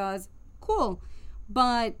person does, cool,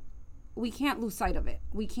 but we can't lose sight of it.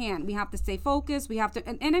 We have to stay focused. We have to,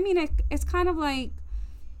 and I mean, it's kind of like,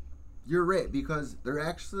 you're right, because they're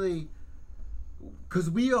actually,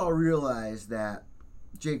 because we all realized that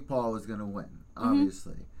Jake Paul was going to win,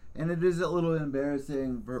 obviously. Mm-hmm. And it is a little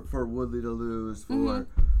embarrassing for Woodley to lose, for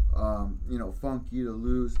you know, Funky to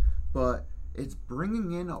lose, but it's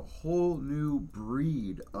bringing in a whole new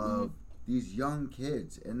breed of these young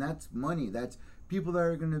kids, and that's money. That's people that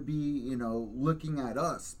are going to be, you know, looking at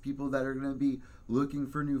us, people that are going to be looking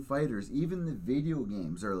for new fighters. Even the video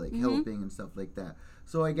games are like helping and stuff like that.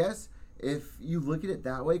 So I guess if you look at it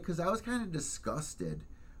that way, because I was kind of disgusted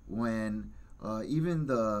when even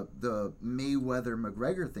the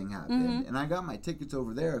Mayweather-McGregor thing happened. And I got my tickets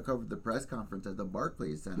over there. I covered the press conference at the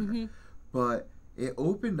Barclays Center. But it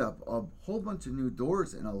opened up a whole bunch of new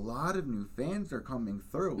doors, and a lot of new fans are coming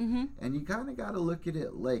through. And you kind of got to look at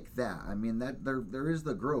it like that. I mean, that there is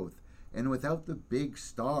the growth. And without the big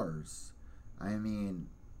stars, I mean,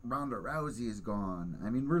 Ronda Rousey is gone.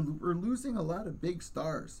 I mean, we're losing a lot of big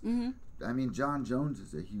stars. I mean, John Jones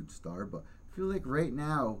is a huge star, but I feel like right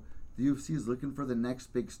now, the UFC is looking for the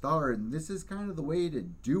next big star, and this is kind of the way to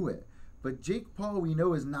do it. But Jake Paul, we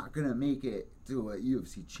know, is not going to make it to a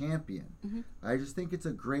UFC champion. I just think it's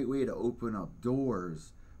a great way to open up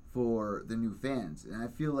doors for the new fans. And I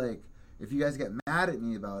feel like if you guys get mad at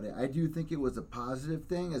me about it, I do think it was a positive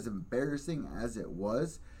thing, as embarrassing as it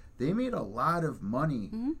was. They made a lot of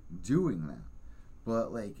money doing that.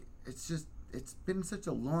 But, like, it's been such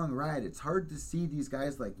a long ride. It's hard to see these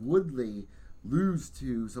guys like Woodley lose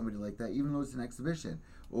to somebody like that, even though it's an exhibition,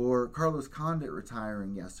 or Carlos Condit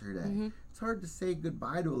retiring yesterday. It's hard to say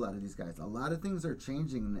goodbye to a lot of these guys. A lot of things are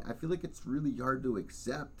changing, and I feel like it's really hard to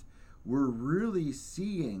accept. We're really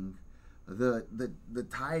seeing the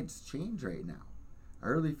tides change right now. I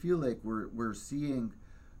really feel like we're seeing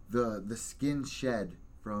the skin shed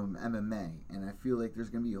from MMA, and I feel like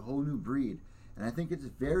there's going to be a whole new breed, and I think it's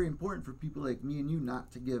very important for people like me and you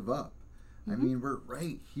not to give up. I mean, we're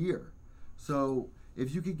right here. So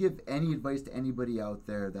if you could give any advice to anybody out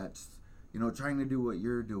there that's, you know, trying to do what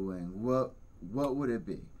you're doing, what would it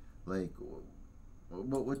be? Like,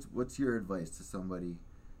 what's your advice to somebody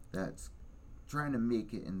that's trying to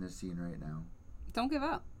make it in this scene right now? Don't give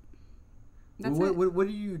up. That's it. What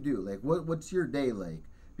do you do? Like, what's your day like?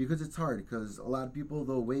 Because it's hard, because a lot of people,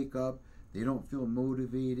 they'll wake up, they don't feel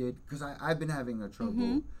motivated. Because I've been having a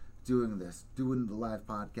trouble doing the live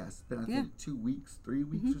podcast. It's been, I think, 2 weeks, 3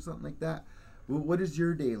 weeks or something like that. Well, what is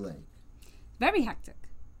your day like? Very hectic.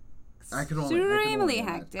 Extremely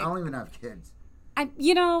hectic. I don't even have kids.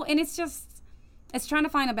 You know, and it's trying to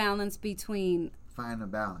find a balance between. Find a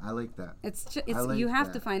balance. I like that. You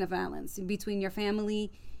have to find a balance between your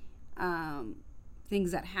family,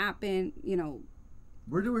 things that happen, you know.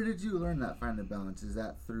 Where did you learn that, find a balance? Is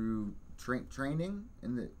that through training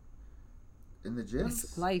in the gym?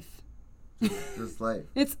 It's life. Just life.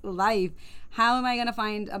 It's life. How am I going to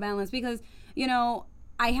find a balance? Because, you know,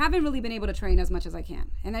 I haven't really been able to train as much as I can.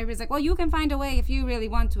 And everybody's like, well, you can find a way if you really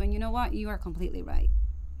want to. And you know what? You are completely right.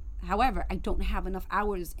 However, I don't have enough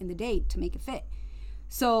hours in the day to make it fit.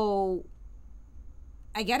 So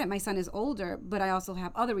I get it. My son is older, but I also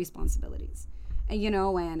have other responsibilities. And, you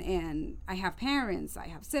know, and I have parents, I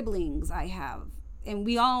have siblings, and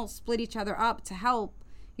we all split each other up to help.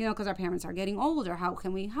 You know, because our parents are getting older. How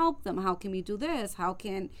can we help them? How can we do this? How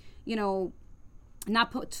can, you know, not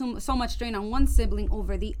put so much strain on one sibling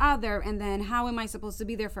over the other? And then how am I supposed to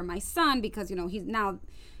be there for my son? Because, you know, he's now,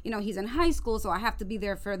 you know, he's in high school. So I have to be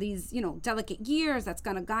there for these, you know, delicate years that's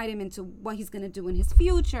going to guide him into what he's going to do in his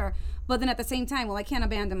future. But then at the same time, well, I can't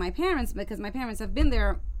abandon my parents because my parents have been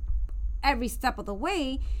there every step of the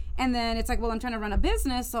way. And then it's like, well, I'm trying to run a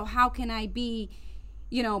business. So how can I be,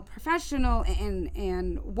 you know, professional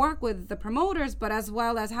and work with the promoters, but as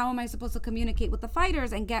well as how am I supposed to communicate with the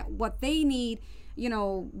fighters and get what they need? You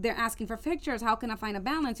know, they're asking for pictures. How can I find a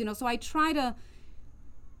balance? You know, so I try to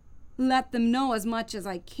let them know as much as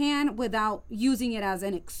I can without using it as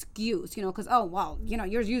an excuse, you know, because, oh, well, you know,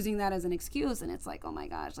 you're using that as an excuse. And it's like, oh my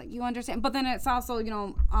gosh, like, you understand. But then it's also, you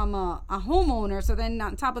know, I'm a homeowner. So then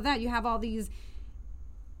on top of that, you have all these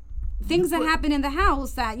things that happen in the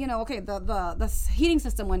house that, you know, okay, the heating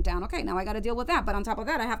system went down. Okay, now I got to deal with that. But on top of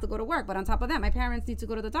that, I have to go to work. But on top of that, my parents need to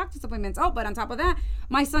go to the doctor's appointments. Oh, but on top of that,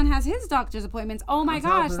 my son has his doctor's appointments. Oh my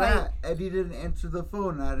gosh. Like, Eddie didn't answer the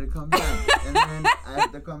phone. I had to come back. And then I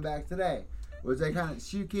had to come back today.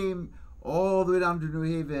 She came all the way down to New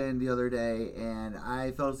Haven the other day, and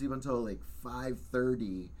I fell asleep until like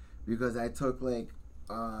 5:30 because I took like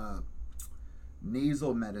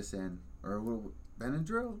nasal medicine or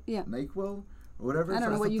Benadryl, NyQuil, or whatever. I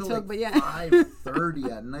don't know what you took, like but yeah.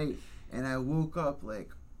 5:30 at night, and I woke up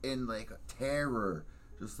like in like a terror,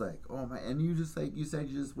 just like, oh my! And you just like you said,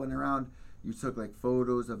 you just went around, you took like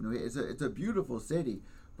photos of New Haven. It's a beautiful city,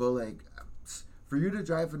 but like for you to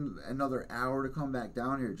drive another hour to come back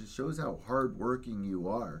down here, just shows how hardworking you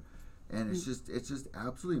are, and it's just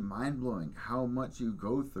absolutely mind blowing how much you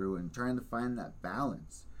go through and trying to find that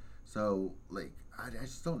balance. So like I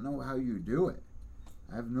just don't know how you do it.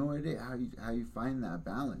 I have no idea how you find that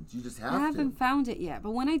balance. You just have to. I haven't found it yet,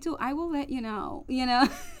 but when I do, I will let you know. You know,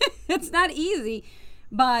 it's not easy,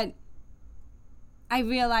 but I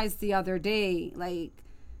realized the other day, like,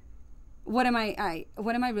 what am I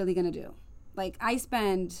really gonna do? Like, I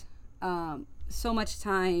spend so much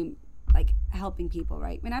time like helping people,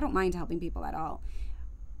 right? And I don't mind helping people at all.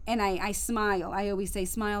 And I smile. I always say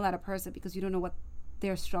smile at a person because you don't know what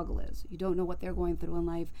their struggle is. You don't know what they're going through in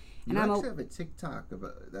life. And you actually have a TikTok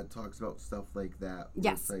that talks about stuff like that.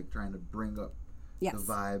 Yes. It's like trying to bring up the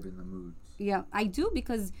vibe and the moods. Yeah, I do,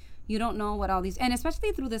 because you don't know what all these, and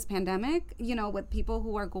especially through this pandemic, you know, with people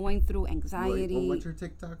who are going through anxiety. Well, what's your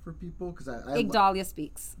TikTok for people? Because IGDALIA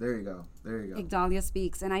Speaks. There you go. IGDALIA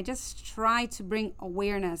Speaks. And I just try to bring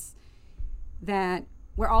awareness that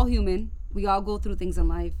we're all human. We all go through things in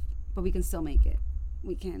life, but we can still make it.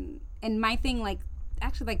 We can. And my thing, like,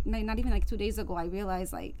 actually, like, not even like 2 days ago, I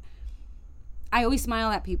realized, like, I always smile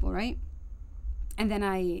at people, right? And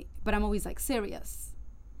then but I'm always like serious.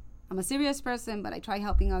 I'm a serious person, but I try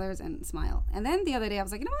helping others and smile. And then the other day I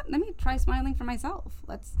was like, you know what? Let me try smiling for myself.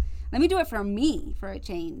 Let me do it for me for a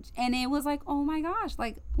change. And it was like, oh my gosh,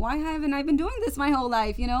 like, why haven't I been doing this my whole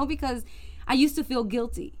life? You know, because I used to feel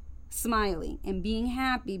guilty smiling and being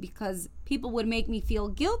happy because people would make me feel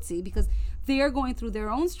guilty because they're going through their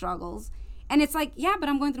own struggles. And it's like, yeah, but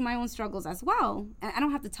I'm going through my own struggles as well. And I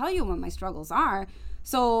don't have to tell you what my struggles are.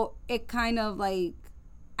 So it kind of like,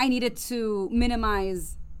 I needed to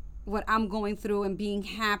minimize what I'm going through and being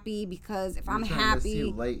happy, because if I'm happy, to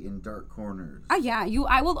see light in dark corners. Oh yeah,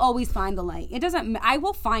 I will always find the light. I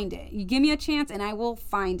will find it. You give me a chance and I will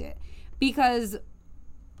find it, because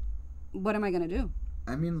what am I going to do?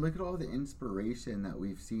 I mean, look at all the inspiration that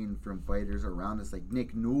we've seen from fighters around us, like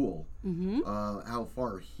Nick Newell, how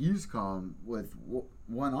far he's come with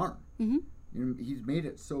one arm. Mm-hmm. You know, he's made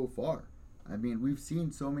it so far. I mean, we've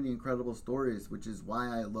seen so many incredible stories, which is why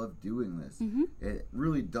I love doing this. Mm-hmm. It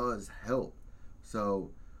really does help. So,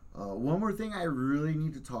 one more thing I really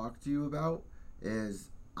need to talk to you about is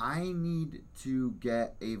I need to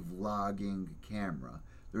get a vlogging camera.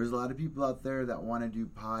 There's a lot of people out there that want to do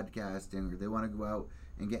podcasting, or they want to go out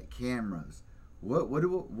and get cameras. What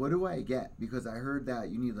do I get? Because I heard that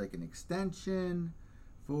you need like an extension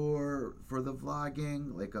for the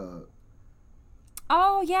vlogging, like a.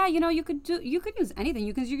 Oh yeah, you know, you could use anything.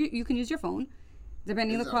 You can use your phone,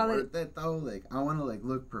 depending on the quality. Worth it though? Like, I want to like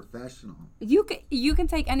look professional. You can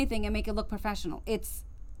take anything and make it look professional.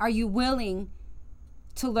 Are you willing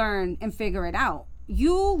to learn and figure it out?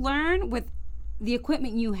 You learn with the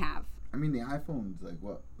equipment you have. I mean, the iPhone's like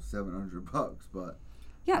what, $700, but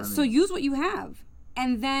yeah. So use what you have,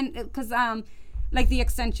 and then because like the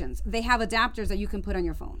extensions, they have adapters that you can put on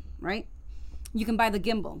your phone, right? You can buy the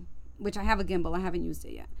gimbal, which I have a gimbal. I haven't used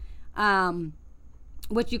it yet.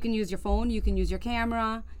 Which you can use your phone, you can use your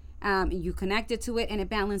camera, you connect it to it, and it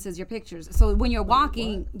balances your pictures. So when you're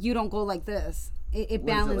walking, you don't go like this. It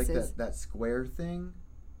balances. Is it like that square thing?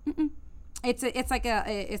 Mm-mm. It's like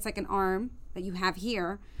an arm that you have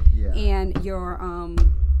here, and your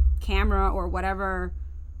camera or whatever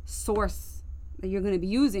source that you're going to be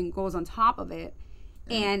using goes on top of it,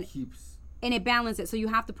 and it balances. So you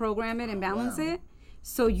have to program it and balance it.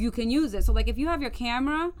 So you can use it. So like if you have your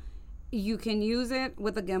camera, you can use it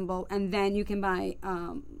with a gimbal, and then you can buy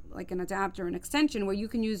like an adapter, an extension where you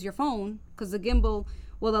can use your phone, because the gimbal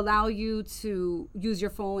will allow you to use your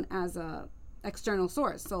phone as a external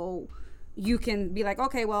source. So you can be like,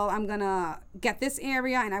 okay, well, I'm going to get this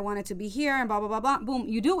area and I want it to be here and blah, blah, blah, blah. Boom.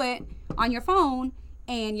 You do it on your phone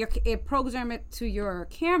and it programs it to your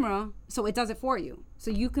camera. So it does it for you.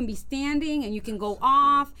 So you can be standing and you can go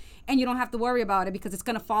off and you don't have to worry about it because it's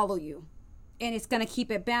going to follow you and it's going to keep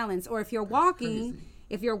it balanced. Or if you're walking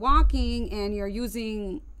and you're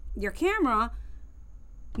using your camera,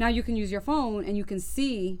 now you can use your phone and you can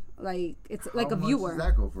see, like, it's like a viewer. How much does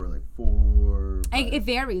that go for? Like 4? It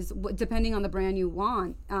varies depending on the brand you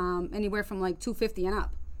want. Anywhere from like $250 and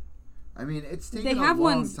up. I mean, it's taken a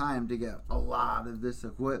long time to get a lot of this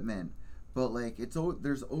equipment, but like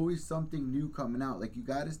there's always something new coming out. Like you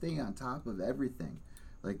got to stay on top of everything.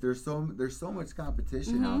 Like there's so much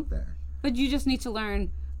competition out there. But you just need to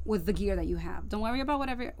learn with the gear that you have. Don't worry about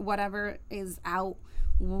whatever is out.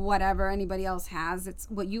 Whatever anybody else has, it's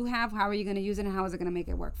what you have. How are you going to use it and how is it going to make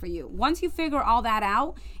it work for you? Once you figure all that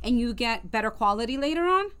out and you get better quality later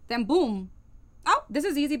on, then boom, oh, this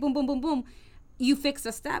is easy, boom, boom, boom, boom, you fix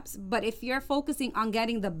the steps. But if you're focusing on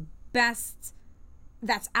getting the best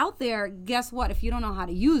that's out there, guess what? If you don't know how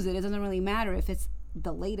to use it, it doesn't really matter if it's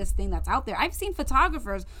the latest thing that's out there. I've seen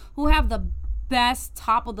photographers who have the best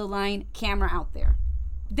top of the line camera out there.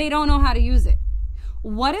 They don't know how to use it.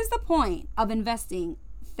 What is the point of investing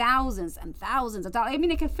thousands and thousands of dollars? I mean,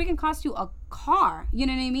 it can freaking cost you a car. You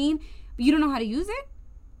know what I mean? But you don't know how to use it?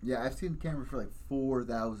 Yeah, I've seen cameras for like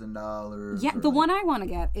 $4,000. Yeah, the one I want to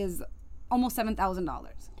get is almost $7,000.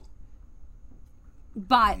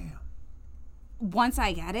 But once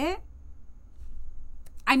I get it,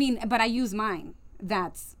 I mean, but I use mine.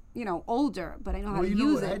 That's, older, but I know how to use it.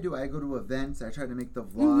 Well, you know what I do? I go to events. I try to make the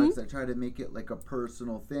vlogs. I try to make it like a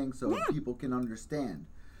personal thing so people can understand.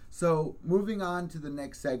 So, moving on to the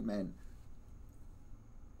next segment,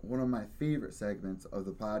 one of my favorite segments of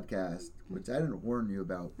the podcast, which I didn't warn you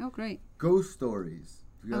about. Oh, great. Ghost stories.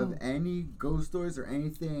 Do you have any ghost stories or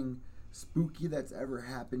anything spooky that's ever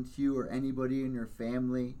happened to you or anybody in your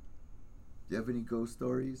family? Do you have any ghost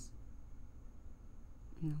stories?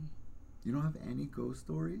 No. You don't have any ghost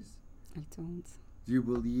stories? I don't. Do you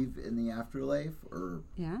believe in the afterlife or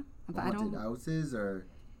haunted houses or?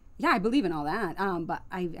 Yeah, I believe in all that. But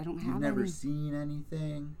I don't have. You've never seen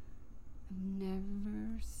anything?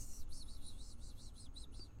 Never.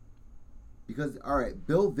 Because all right,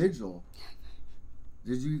 Bill Vigil.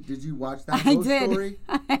 Did you watch that ghost story?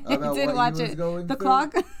 I did watch it. The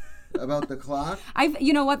clock. About the clock.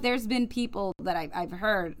 You know what? There's been people that I've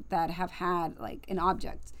heard that have had like an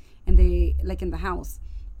object, and they like in the house,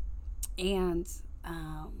 and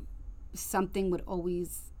something would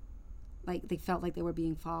always. Like they felt like they were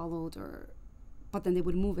being followed, but then they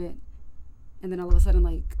would move it, and then all of a sudden,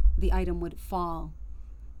 like the item would fall,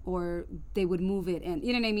 or they would move it, and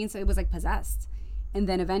you know what I mean. So it was like possessed, and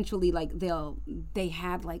then eventually, like they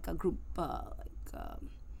had like a group,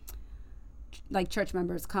 like church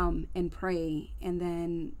members come and pray, and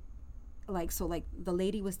then, like the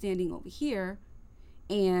lady was standing over here,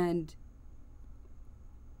 and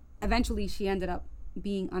eventually she ended up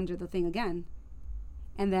being under the thing again.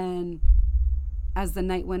 And then as the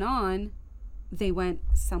night went on, they went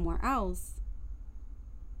somewhere else.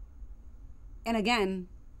 And again,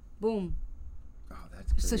 boom. Oh,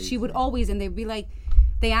 that's crazy. So she would always, and they'd be like,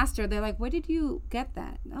 they asked her, they're like, where did you get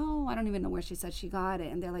that? Oh, I don't even know where she said she got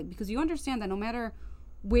it. And they're like, because you understand that no matter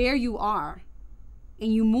where you are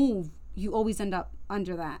and you move, you always end up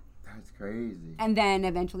under that. That's crazy. And then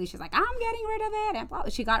eventually she's like, I'm getting rid of it.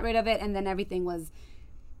 And she got rid of it, and then everything was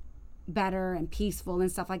better and peaceful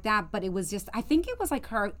and stuff like that. But it was just, I think it was like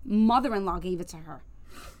her mother-in-law gave it to her.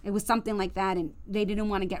 It was something like that, and they didn't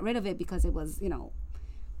want to get rid of it because it was,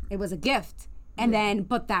 it was a gift. And then,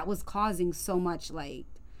 but that was causing so much like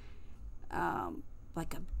a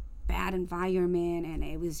bad environment, and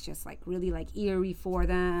it was just like really like eerie for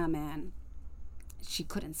them, and she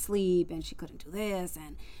couldn't sleep, and she couldn't do this,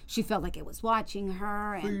 and she felt like it was watching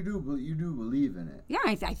her. And so you do believe in it? Yeah,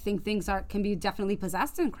 I think things can be definitely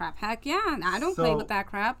possessed and crap. Heck yeah, I don't play with that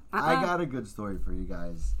crap. I got a good story for you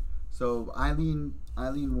guys. So Eileen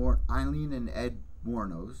and Ed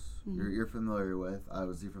Warnos, you're familiar with,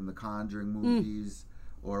 obviously from the Conjuring movies,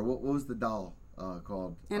 or what was the doll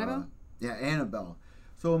called? Annabelle? Yeah, Annabelle.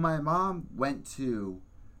 So my mom went to,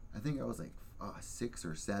 I think I was like 6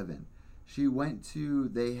 or 7. She went to,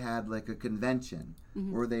 they had like a convention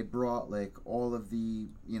where they brought like all of the,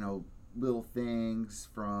 little things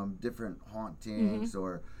from different hauntings,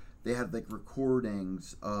 or they had like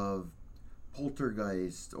recordings of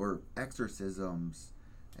poltergeist or exorcisms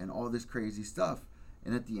and all this crazy stuff.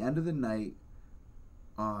 And at the end of the night,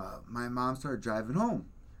 my mom started driving home,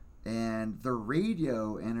 and the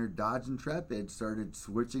radio in her Dodge Intrepid started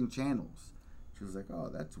switching channels. She was like, oh,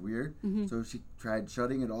 that's weird. Mm-hmm. So she tried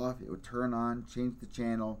shutting it off. It would turn on, change the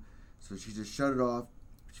channel. So she just shut it off.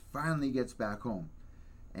 She finally gets back home.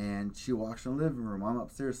 And she walks in the living room. I'm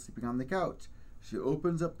upstairs sleeping on the couch. She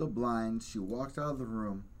opens up the blinds. She walks out of the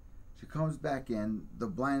room. She comes back in. The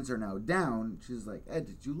blinds are now down. She's like, Ed,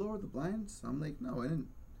 did you lower the blinds? I'm like, no, I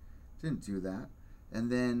didn't do that.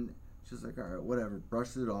 And then she's like, all right, whatever.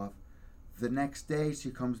 Brushes it off. The next day, she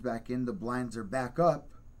comes back in. The blinds are back up.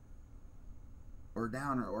 Or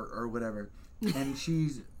down or whatever, and she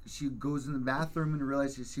goes in the bathroom and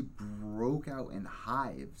realizes she broke out in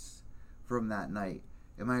hives from that night.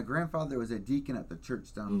 And my grandfather was a deacon at the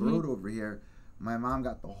church down the road over here. My mom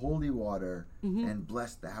got the holy water and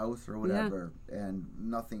blessed the house or whatever, and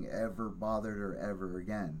nothing ever bothered her ever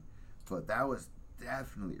again. But that was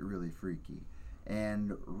definitely really freaky.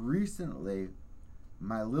 And recently,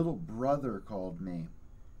 my little brother called me.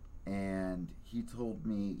 And he told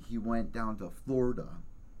me he went down to Florida,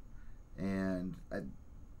 and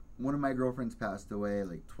one of my girlfriends passed away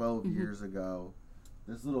like 12 years ago.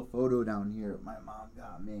 This little photo down here, my mom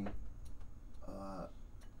got me.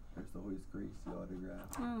 There's the Hoist Gracie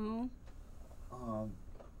autograph. Oh.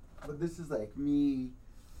 But this is like me,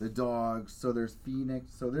 the dogs. So there's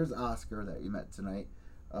Phoenix. So there's Oscar that you met tonight.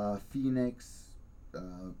 Phoenix,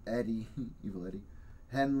 Eddie, Evil Eddie.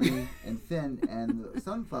 Henley and Finn and the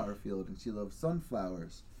sunflower field, and she loves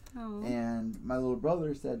sunflowers. Oh. And my little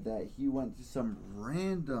brother said that he went to some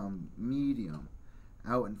random medium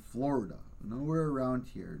out in Florida, nowhere around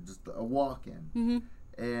here, just a walk-in.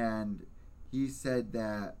 And he said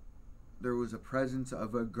that there was a presence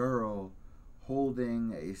of a girl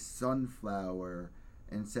holding a sunflower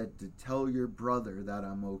and said to tell your brother that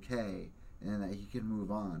I'm okay and that he can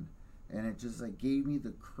move on. And it just like gave me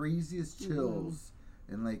the craziest chills.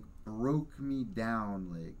 And like broke me down,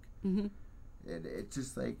 like it's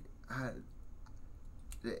just like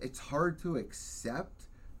it's hard to accept,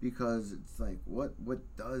 because it's like what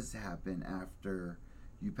does happen after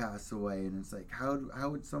you pass away, and it's like how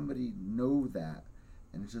would somebody know that?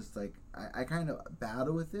 And it's just like I kind of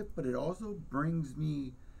battle with it, but it also brings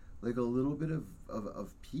me like a little bit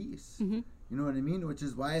of peace. You know what I mean? Which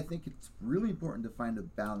is why I think it's really important to find a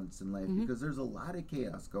balance in life, because there's a lot of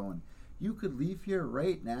chaos going. You could leave here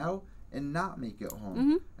right now and not make it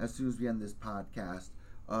home as soon as we end this podcast.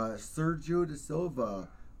 Sergio Da Silva,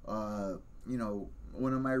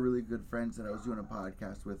 one of my really good friends that I was doing a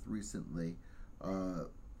podcast with recently,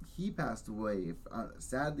 he passed away.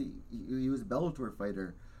 Sadly, he was a Bellator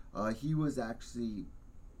fighter. He was actually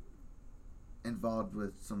involved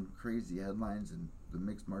with some crazy headlines in the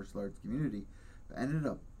mixed martial arts community. Ended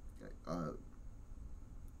up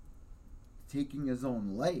taking his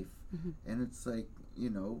own life. And it's like,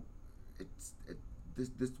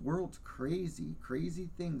 this world's crazy. Crazy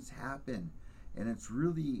things happen, and it's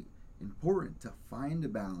really important to find a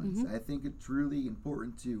balance. I think it's really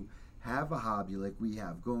important to have a hobby like we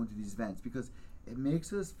have, going to these events, because it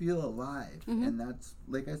makes us feel alive. And that's,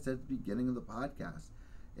 like I said at the beginning of the podcast,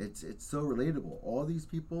 it's so relatable. All these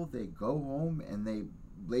people, they go home and they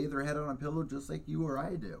lay their head on a pillow just like you or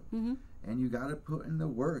I do. And you got to put in the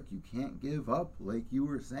work. You can't give up, like you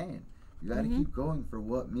were saying. You got to keep going for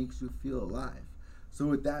what makes you feel alive. So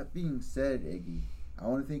with that being said, Iggy, I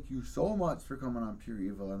want to thank you so much for coming on Pure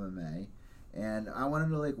Evil MMA. And I want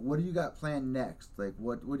to know, like, what do you got planned next? Like,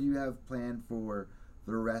 what do you have planned for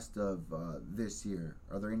the rest of this year?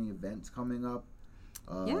 Are there any events coming up?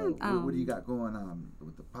 What do you got going on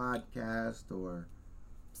with the podcast? Or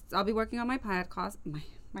I'll be working on my podcast.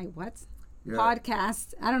 My what? Yeah.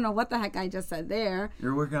 Podcast. I don't know what the heck I just said there.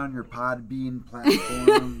 You're working on your Podbean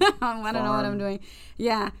platform. I don't know what I'm doing.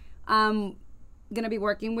 Yeah. I'm going to be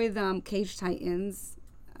working with Cage Titans.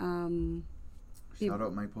 Shout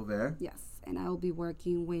out Mike Pulver. Yes. And I will be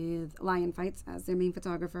working with Lion Fights as their main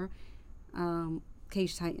photographer.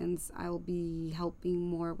 Cage Titans, I will be helping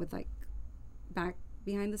more with like back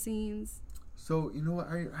behind the scenes. So, you know what?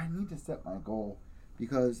 I need to set my goal,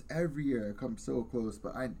 because every year I come so close,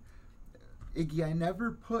 but Iggy, I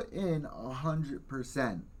never put in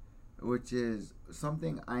 100%, which is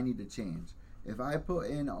something I need to change. If I put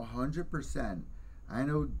in 100%, I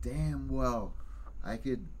know damn well I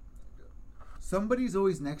could. Somebody's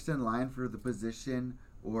always next in line for the position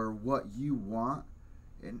or what you want,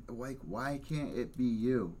 and like, why can't it be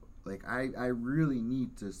you? Like, I really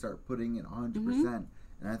need to start putting in 100%,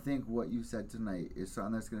 and I think what you said tonight is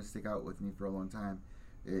something that's going to stick out with me for a long time.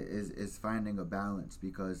 Is finding a balance,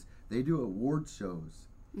 because they do award shows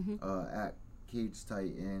at Cage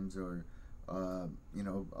Titans, or a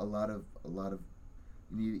lot of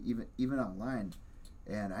even online.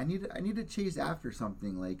 And I need to chase after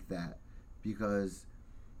something like that, because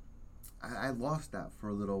I lost that for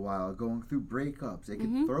a little while. Going through breakups, it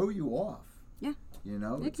can throw you off. Yeah. You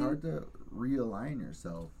know, it's hard to realign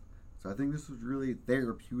yourself. So I think this was really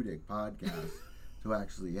therapeutic podcast to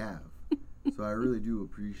actually have. So I really do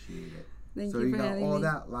appreciate it. Thank so you for got having all me.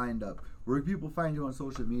 that lined up. Where can people find you on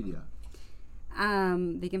social media?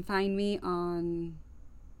 They can find me on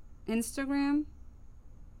Instagram,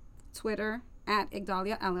 Twitter at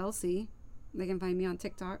IGDALIA LLC. They can find me on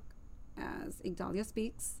TikTok as IGDALIA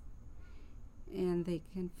Speaks. And they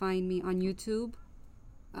can find me on YouTube,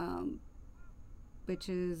 which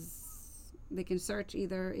is, they can search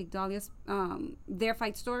either IGDALIA's, their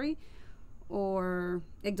fight story, or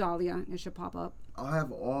IGDALIA. It should pop up. I'll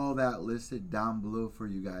have all that listed down below for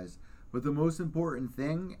you guys. But the most important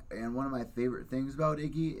thing, and one of my favorite things about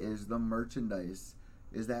Iggy, is the merchandise.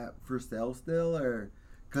 Is that for sale still, or?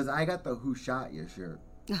 Because I got the Who Shot Ya shirt.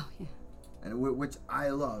 Oh, yeah. And which I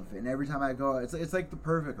love, and every time I go, it's like the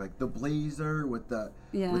perfect, like the blazer with that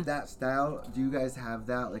style. Do you guys have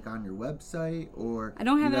that like on your website, or I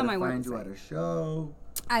don't have it on my find website. you at a show?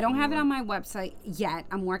 I don't have it on my website yet.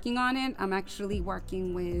 I'm working on it. I'm actually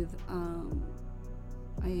working with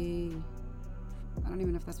I don't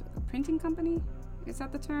even know if that's a printing company. Is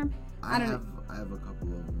that the term? I have a couple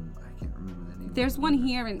of them. I can't remember the name. There's one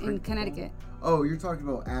here in Connecticut. Oh, you're talking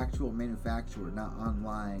about actual manufacturer, not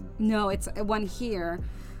online. No, it's one here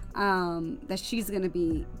that she's going to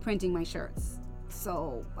be printing my shirts.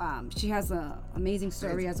 So she has an amazing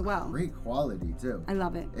story as well. Great quality, too. I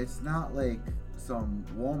love it. It's not like some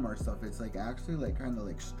Walmart stuff. It's like actually like kind of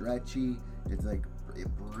like stretchy. It's like it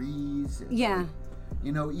breathes. It's yeah. Like,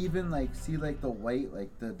 you know, even like see like the white, like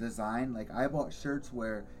the design. Like I bought shirts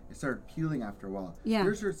where it started peeling after a while. Yeah.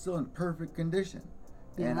 Your shirt's still in perfect condition.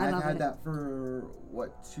 Yeah, and I've had that for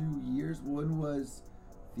 2 years. One was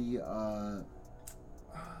the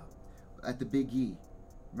at the Big E.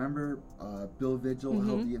 Remember Bill Vigil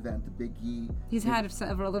held the event at the Big E. He's had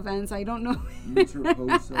several events. I don't know. Mr.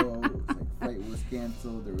 Poso, like fight was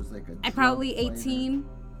canceled. There was like a. I probably 18.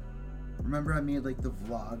 Remember, I made like the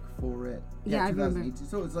vlog for it. Yeah, I 2018. remember.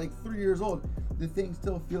 So it's like 3 years old. The thing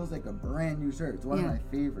still feels like a brand new shirt. It's one of my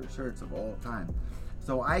favorite shirts of all time.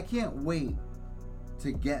 So I can't wait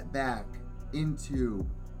to get back into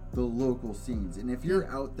the local scenes. And if you're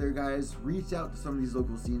out there, guys, reach out to some of these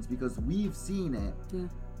local scenes, because we've seen it. Yeah.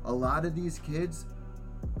 A lot of these kids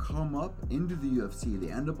come up into the UFC.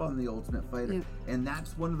 They end up on the Ultimate Fighter. And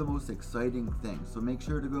that's one of the most exciting things. So make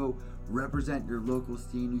sure to go represent your local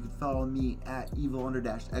scene. You can follow me at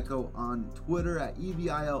evil_echo on Twitter, at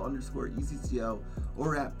EVIL_ECCO,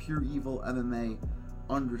 or at PureEvilMMA_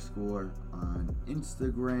 on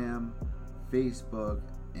Instagram, Facebook,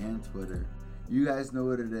 and Twitter. You guys know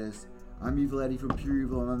what it is. I'm Evil Eddie from Pure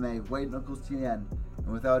Evil MMA, White Knuckles TN,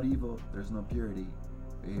 and without evil, there's no purity.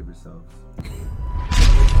 Behave yourselves.